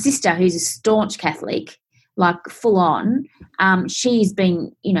my sister, who's a staunch Catholic, like full on, she's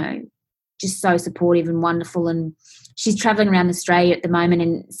been, you know, just so supportive and wonderful, and she's travelling around Australia at the moment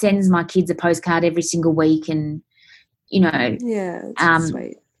and sends my kids a postcard every single week, and, you know,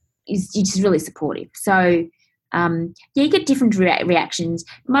 sweet. She's really supportive. So, you get different reactions.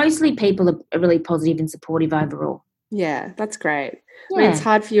 Mostly people are really positive and supportive overall. Yeah, that's great. Yeah. I mean, it's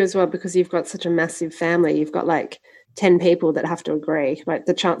hard for you as well because you've got such a massive family. You've got like 10 people that have to agree. Like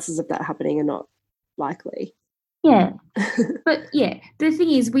the chances of that happening are not likely. Yeah. But, yeah, the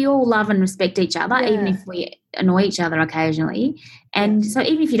thing is we all love and respect each other, even if we annoy each other occasionally. And so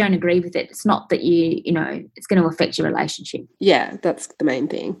even if you don't agree with it, it's not that you know, it's going to affect your relationship. Yeah, that's the main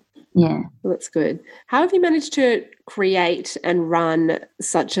thing. Yeah. Well, that's good. How have you managed to create and run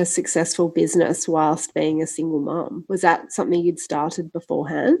such a successful business whilst being a single mum? Was that something you'd started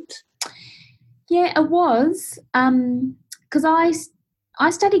beforehand? Yeah, it was. Because I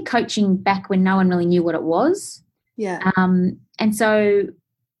studied coaching back when no one really knew what it was. Yeah. And so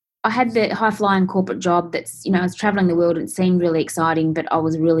I had the high-flying corporate job that's, you know, I was travelling the world and it seemed really exciting, but I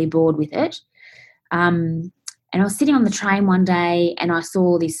was really bored with it. And I was sitting on the train one day and I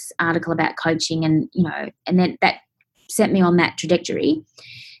saw this article about coaching and, you know, and then that sent me on that trajectory.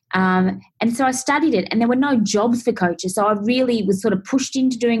 And so I studied it, and there were no jobs for coaches. So I really was sort of pushed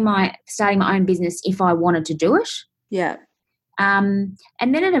into starting my own business if I wanted to do it. Yeah. And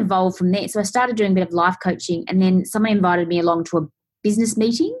then it evolved from there. So I started doing a bit of life coaching, and then someone invited me along to a business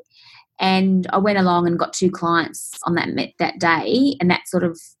meeting, And I went along and got 2 clients on that day, and that sort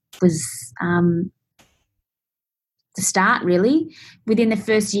of was the start, really. Within the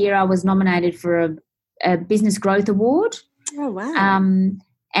first year, I was nominated for a Business Growth Award. Oh, wow.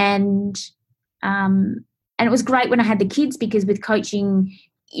 And it was great when I had the kids, because with coaching,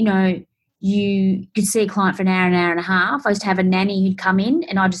 you know, you could see a client for an hour and a half. I used to have a nanny who'd come in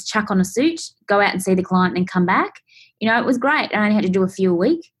and I'd just chuck on a suit, go out and see the client and then come back. You know, it was great. I only had to do a few a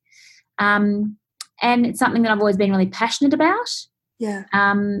week. And it's something that I've always been really passionate about. Yeah.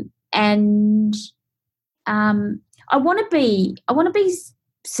 And I want to be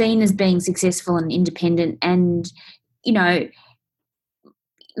seen as being successful and independent. And, you know,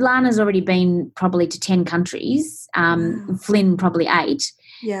 Lana's already been probably to 10 countries, Flynn probably 8.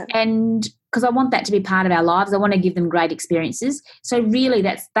 Yeah. And because I want that to be part of our lives, I want to give them great experiences. So really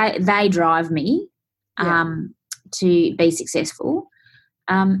they drive me to be successful.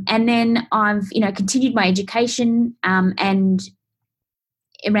 And then I've, you know, continued my education and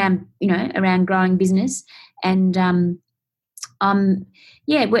around growing business. And so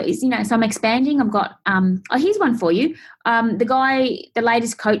I'm expanding. I've got here's one for you. The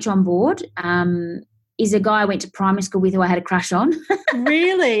latest coach on board is a guy I went to primary school with who I had a crush on.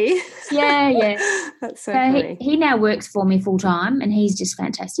 Really? Yeah. That's so funny. He now works for me full time, and he's just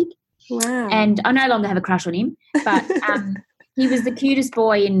fantastic. Wow. And I no longer have a crush on him, but he was the cutest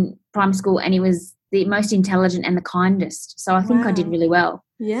boy in primary school, and he was the most intelligent and the kindest. So I think I did really well.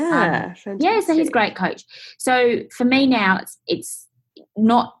 Yeah, fantastic. Yeah, so he's a great coach. So for me now, it's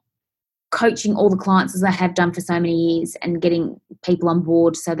not coaching all the clients as I have done for so many years and getting people on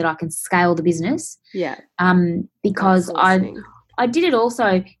board so that I can scale the business. Yeah. Because I did it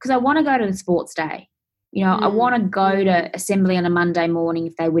also because I want to go to the sports day. You know, I want to go to assembly on a Monday morning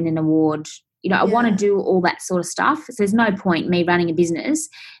if they win an award. You know, I want to do all that sort of stuff. So there's no point me running a business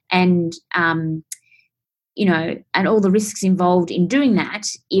and you know, and all the risks involved in doing that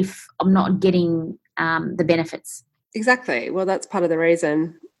if I'm not getting the benefits. Exactly. Well, that's part of the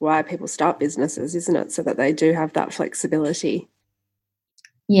reason why people start businesses, isn't it? So that they do have that flexibility.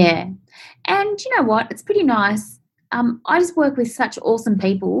 Yeah. And you know what? It's pretty nice. I just work with such awesome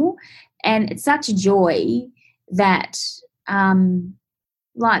people, and it's such a joy that,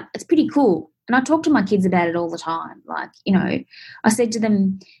 it's pretty cool. And I talk to my kids about it all the time. Like, you know, I said to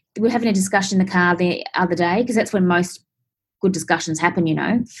them, we were having a discussion in the car the other day, because that's when most good discussions happen, you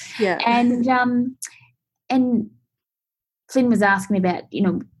know. Yeah. And Flynn was asking me about, you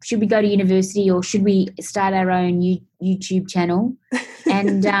know, should we go to university or should we start our own YouTube channel?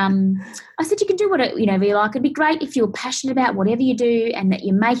 And I said, you can do whatever you like. It'd be great if you're passionate about whatever you do and that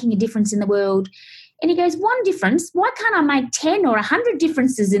you're making a difference in the world. And he goes, one difference? Why can't I make 10 or 100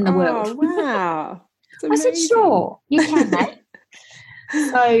 differences in the world? Oh, wow. I said, sure, you can, mate.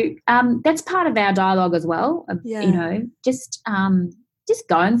 So that's part of our dialogue as well, you know, just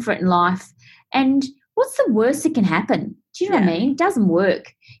going for it in life. And what's the worst that can happen? Do you know what I mean? It doesn't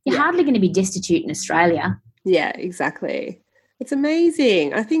work. You're hardly going to be destitute in Australia. Yeah, exactly. It's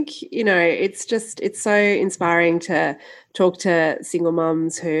amazing. I think, you know, it's so inspiring to talk to single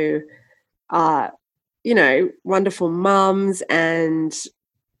mums who are, you know, wonderful mums and,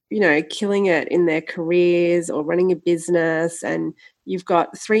 you know, killing it in their careers or running a business. And you've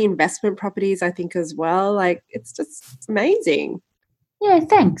got 3 investment properties, I think, as well. Like, it's just amazing. Yeah,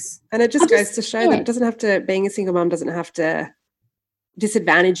 thanks. And it just goes to show that it doesn't have to, being a single mum doesn't have to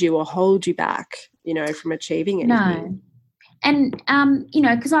disadvantage you or hold you back, you know, from achieving anything. No. And, you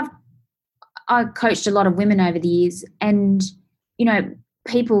know, because I've coached a lot of women over the years, and, you know,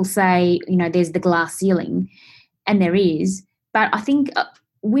 people say, you know, there's the glass ceiling, and there is, but I think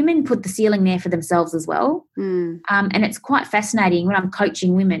women put the ceiling there for themselves as well. And it's quite fascinating when I'm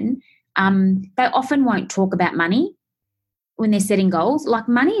coaching women. They often won't talk about money when they're setting goals. Like,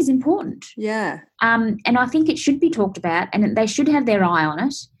 money is important. Yeah. And I think it should be talked about, and they should have their eye on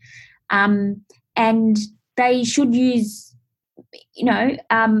it. And they should use, you know,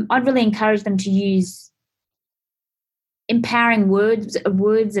 I'd really encourage them to use empowering words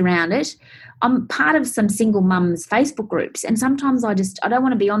around it. I'm part of some single mums Facebook groups, and sometimes I don't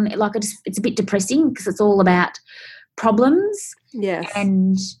want to be on there. Like, it's a bit depressing because it's all about problems. Yes.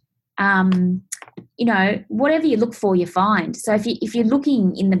 And you know, whatever you look for, you find. So if you're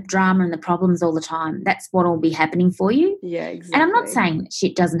looking in the drama and the problems all the time, that's what will be happening for you. Yeah, exactly. And I'm not saying that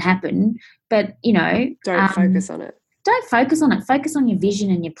shit doesn't happen, but, you know, don't focus on it. Don't focus on it. Focus on your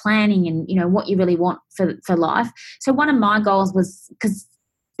vision and your planning and, you know, what you really want for life. So one of my goals was, because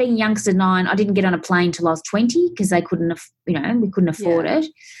being youngster 9, I didn't get on a plane till I was 20 because we couldn't afford it.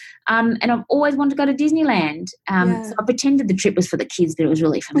 And I've always wanted to go to Disneyland. So I pretended the trip was for the kids, but it was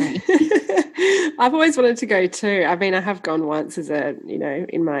really for me. I've always wanted to go too. I mean, I have gone once as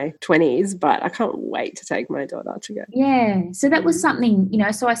in my 20s, but I can't wait to take my daughter to go. Yeah. So that was something,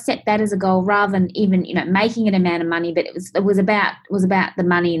 so I set that as a goal rather than even, making an amount of money, but it was about the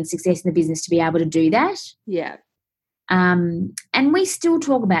money and success in the business to be able to do that. Yeah. And we still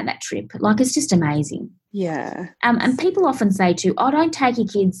talk about that trip. Like, it's just amazing. Yeah. And people often say too, oh, don't take your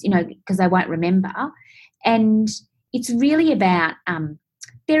kids, because they won't remember. And it's really about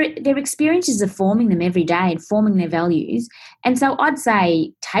their experiences are forming them every day and forming their values. And so I'd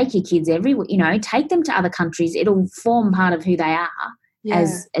say take your kids everywhere, take them to other countries. It'll form part of who they are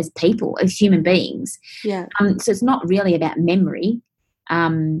as people, as human beings. Yeah. So it's not really about memory.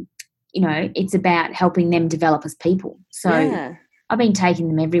 It's about helping them develop as people. So I've been taking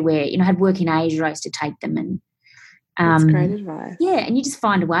them everywhere. I had work in Asia, I used to take them, and that's great advice. Yeah, and you just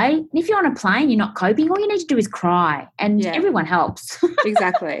find a way. And if you're on a plane, you're not coping, all you need to do is cry, and everyone helps.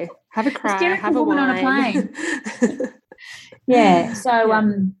 Exactly. Have a cry, have a woman wine. on a plane. Yeah. So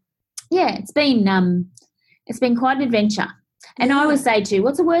it's been quite an adventure. And I always say too,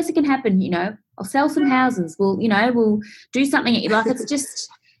 what's the worst that can happen? I'll sell some houses. We'll do something. Like, it's just.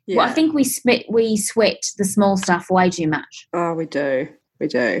 Yeah. Well, I think we sweat the small stuff way too much. Oh, we do.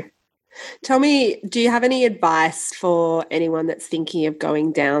 Tell me, do you have any advice for anyone that's thinking of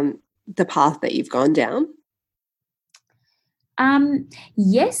going down the path that you've gone down?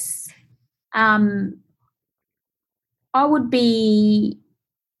 Yes. I would be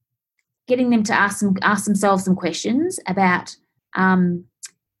getting them to ask themselves some questions about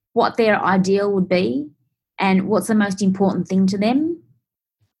what their ideal would be and what's the most important thing to them.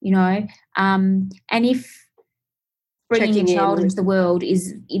 And if bringing a child into the world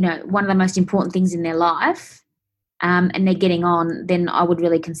is, one of the most important things in their life, and they're getting on, then I would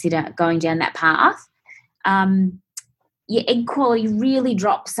really consider going down that path. Egg quality really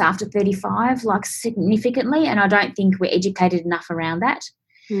drops after 35, like, significantly, and I don't think we're educated enough around that.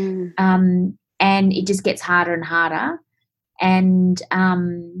 And it just gets harder and harder. And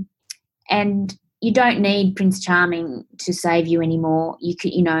you don't need Prince Charming to save you anymore. You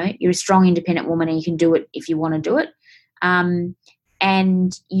could, you're a strong, independent woman, and you can do it if you want to do it. And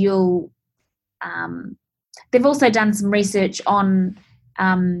you'll. They've also done some research on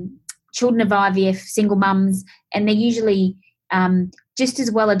children of IVF, single mums, and they're usually just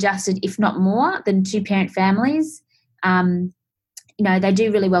as well adjusted, if not more, than two-parent families. They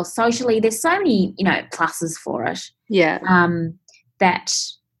do really well socially. There's so many, pluses for it. Yeah. That.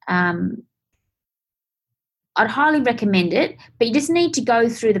 I'd highly recommend it, but you just need to go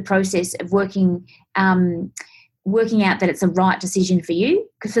through the process of working out that it's a right decision for you,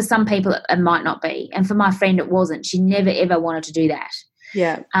 because for some people it might not be. And for my friend, it wasn't. She never, ever wanted to do that.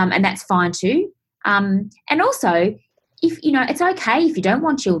 Yeah. And that's fine too. And also, if, it's okay if you don't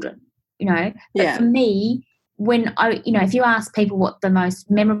want children, But for me, when if you ask people what the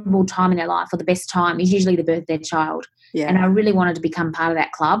most memorable time in their life or the best time is, usually the birth of their child. Yeah. And I really wanted to become part of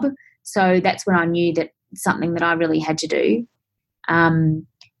that club. So that's when I knew that something that I really had to do.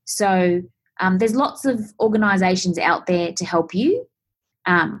 There's lots of organisations out there to help you,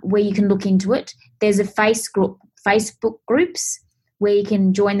 where you can look into it. There's a Facebook groups where you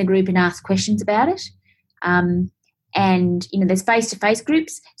can join the group and ask questions about it. There's face-to-face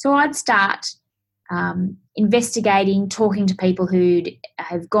groups. So I'd start investigating, talking to people who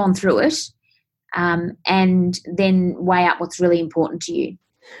have gone through it, and then weigh up what's really important to you.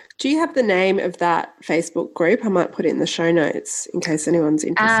 Do you have the name of that Facebook group? I might put it in the show notes in case anyone's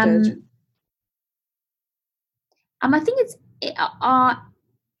interested. I think it's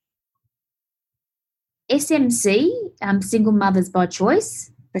SMC, Single Mothers by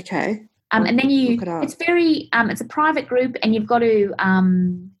Choice. Okay. And then it's very, it's a private group, and you've got to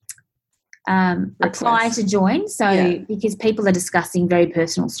apply to join. So because people are discussing very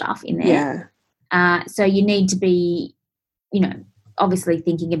personal stuff in there. Yeah. So you need to be, obviously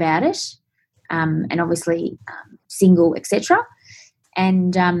thinking about it, and obviously single, etc.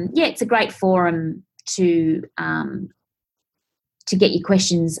 And it's a great forum to get your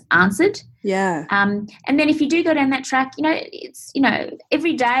questions answered. Yeah. And then if you do go down that track, it's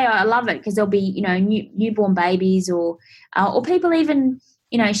every day I love it, because there'll be newborn babies or people even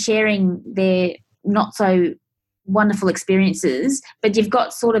sharing their not so wonderful experiences, but you've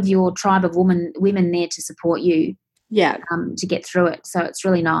got sort of your tribe of women there to support you. Yeah. To get through it. So it's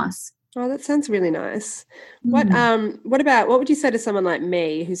really nice. Oh, that sounds really nice. What would you say to someone like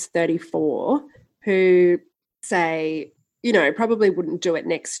me who's 34, who say, probably wouldn't do it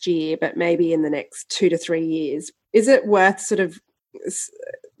next year, but maybe in the next 2 to 3 years? Is it worth sort of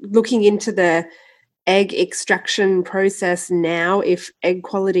looking into the egg extraction process now if egg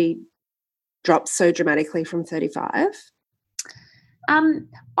quality drops so dramatically from 35?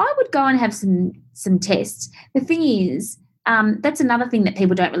 I would go and have some tests. The thing is, that's another thing that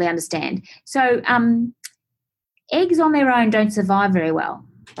people don't really understand. So eggs on their own don't survive very well.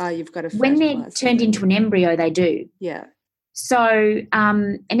 Oh, you've got to when they're turned into an embryo, they do. Yeah. So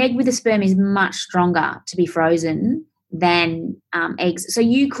an egg with a sperm is much stronger to be frozen than eggs. So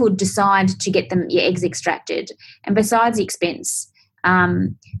you could decide to get your eggs extracted, and besides the expense,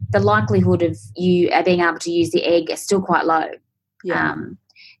 the likelihood of you being able to use the egg is still quite low. Yeah.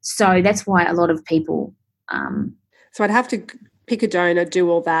 So that's why a lot of people. So I'd have to pick a donor, do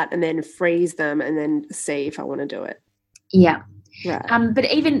all that, and then freeze them, and then see if I want to do it. Yeah. Right. But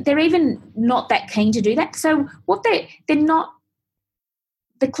they're even not that keen to do that. So what they're not.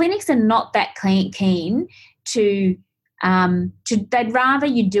 The clinics are not that keen to. They'd rather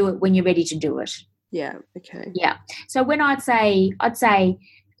you do it when you're ready to do it. Yeah. Okay. Yeah. So when I'd say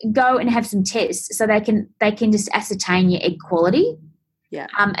go and have some tests so they can just ascertain your egg quality. Yeah.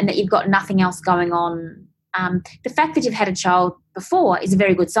 And that you've got nothing else going on. The fact that you've had a child before is a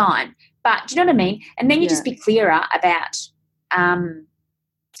very good sign. But do you know what I mean? And then you just be clearer about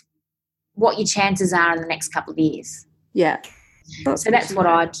what your chances are in the next couple of years. Yeah. So that's what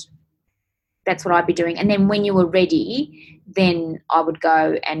I'd be doing. And then when you were ready, then I would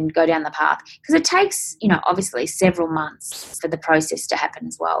go down the path, because it takes, obviously several months for the process to happen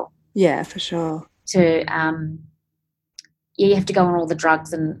as well. Yeah, for sure. You have to go on all the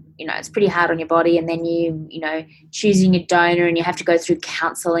drugs, and, it's pretty hard on your body. And then choosing a donor, and you have to go through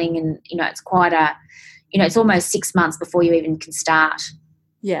counselling, and, it's quite it's almost 6 months before you even can start.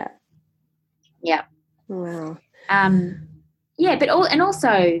 Yeah. Yeah. Wow. Yeah, but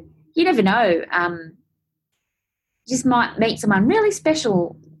also you never know. You just might meet someone really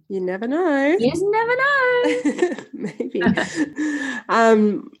special. You never know. You just never know. Maybe.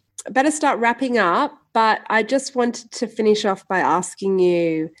 Better start wrapping up, but I just wanted to finish off by asking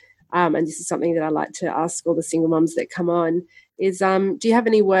you, and this is something that I like to ask all the single mums that come on, is do you have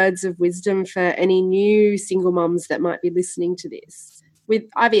any words of wisdom for any new single mums that might be listening to this, with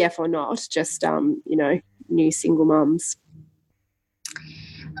IVF or not, just, new single mums?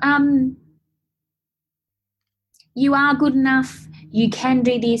 You are good enough. You can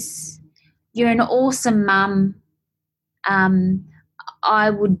do this. You're an awesome mum.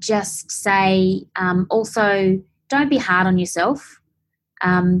 I would just say also don't be hard on yourself.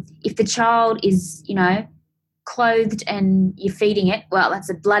 If the child is, clothed and you're feeding it, well, that's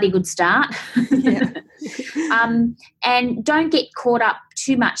a bloody good start. Yeah. And don't get caught up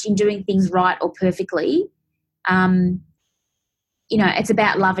too much in doing things right or perfectly. It's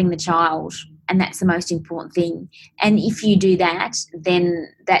about loving the child, and that's the most important thing. And if you do that, then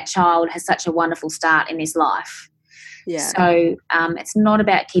that child has such a wonderful start in his life. Yeah. So it's not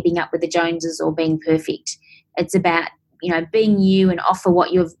about keeping up with the Joneses or being perfect. It's about, being you and offer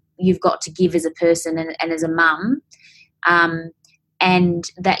what you've got to give as a person and as a mum, and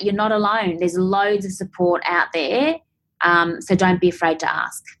that you're not alone. There's loads of support out there, so don't be afraid to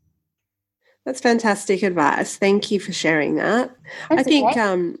ask. That's fantastic advice. Thank you for sharing that. That's I think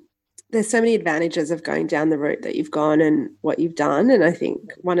okay. There's so many advantages of going down the route that you've gone and what you've done, and I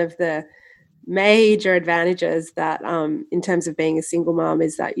think one of the major advantages that in terms of being a single mom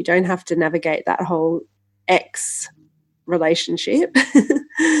is that you don't have to navigate that whole ex relationship.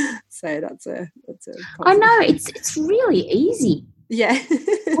 So that's a positive. I know, it's really easy. Yeah.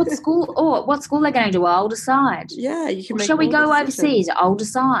 What school they're going to do, I'll decide. Yeah, you can. Shall we go overseas? I'll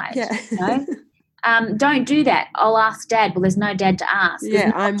decide. Yeah. Don't do that. I'll ask Dad. Well, there's no Dad to ask.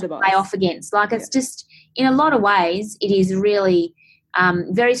 Yeah, I'm the boss. Play off against. It's just, in a lot of ways, it is really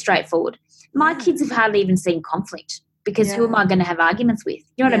very straightfortrait. My kids have hardly even seen conflict, because who am I going to have arguments with?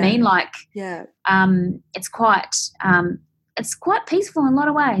 You know what I mean? It's quite peaceful in a lot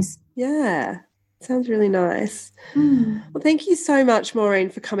of ways. Yeah. Sounds really nice. Well, thank you so much, Maureen,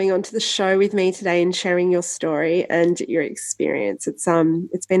 for coming onto the show with me today and sharing your story and your experience. It's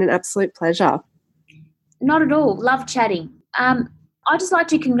been an absolute pleasure. Not at all. Love chatting. I'd just like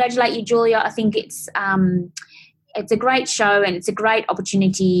to congratulate you, Julia. I think it's a great show, and it's a great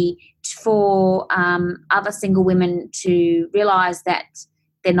opportunity for other single women to realise that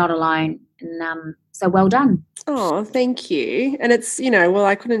they're not alone. And so well done. Oh, thank you. And it's,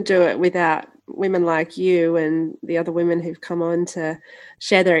 I couldn't do it without women like you and the other women who've come on to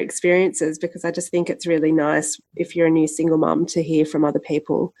share their experiences, because I just think it's really nice, if you're a new single mum, to hear from other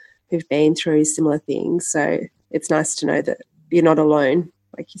people who've been through similar things. So it's nice to know that you're not alone,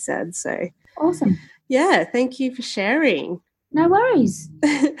 like you said. So awesome. Yeah, thank you for sharing. No worries.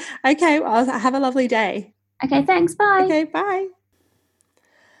 Okay, well, have a lovely day. Okay, thanks. Bye. Okay, bye.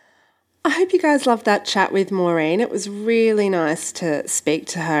 I hope you guys loved that chat with Maureen. It was really nice to speak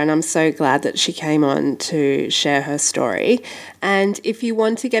to her, and I'm so glad that she came on to share her story. And if you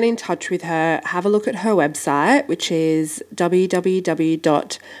want to get in touch with her, have a look at her website, which is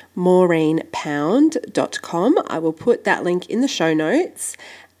www.maureenpound.com. I will put that link in the show notes.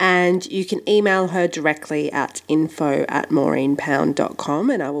 And you can email her directly at info@maureenpound.com,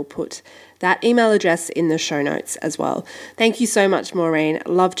 and I will put that email address in the show notes as well. Thank you so much, Maureen.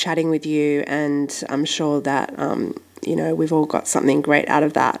 Love chatting with you, and I'm sure that, we've all got something great out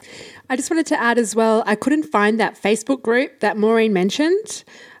of that. I just wanted to add as well, I couldn't find that Facebook group that Maureen mentioned,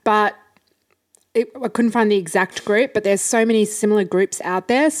 but I couldn't find the exact group, but there's so many similar groups out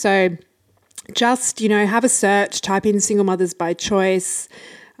there. So just, have a search, type in Single Mothers by Choice,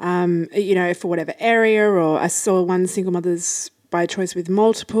 for whatever area, or I saw one Single Mothers by Choice with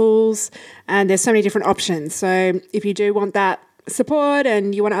multiples, and there's so many different options. So if you do want that support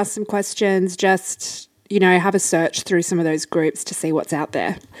and you want to ask some questions, just, have a search through some of those groups to see what's out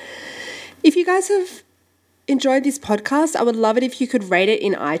there. If you guys have enjoyed this podcast, I would love it if you could rate it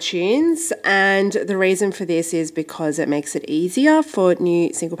in iTunes. And the reason for this is because it makes it easier for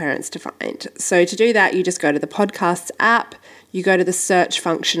new single parents to find. So to do that, you just go to the podcasts app, you go to the search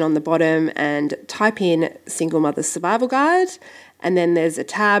function on the bottom and type in Single Mother Survival Guide. And then there's a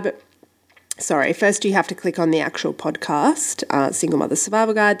tab. First you have to click on the actual podcast, Single Mother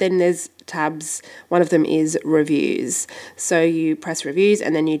Survival Guide. Then there's tabs. One of them is reviews. So you press reviews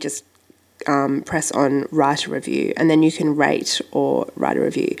and then you just press on write a review, and then you can rate or write a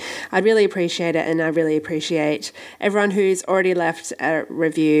review. I'd really appreciate it, and I really appreciate everyone who's already left a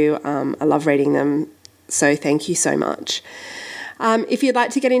review. I love reading them, so thank you so much. If you'd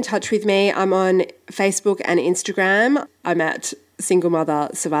like to get in touch with me, I'm on Facebook and Instagram. I'm at Single Mother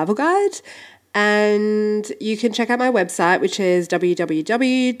Survival Guide. And you can check out my website, which is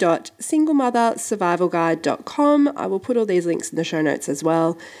www.singlemothersurvivalguide.com. I will put all these links in the show notes as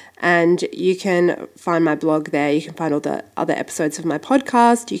well. And you can find my blog there. You can find all the other episodes of my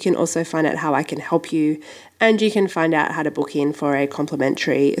podcast. You can also find out how I can help you. And you can find out how to book in for a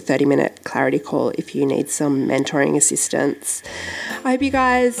complimentary 30-minute clarity call if you need some mentoring assistance. I hope you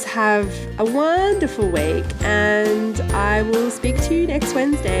guys have a wonderful week, and I will speak to you next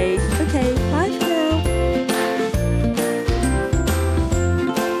Wednesday. Okay.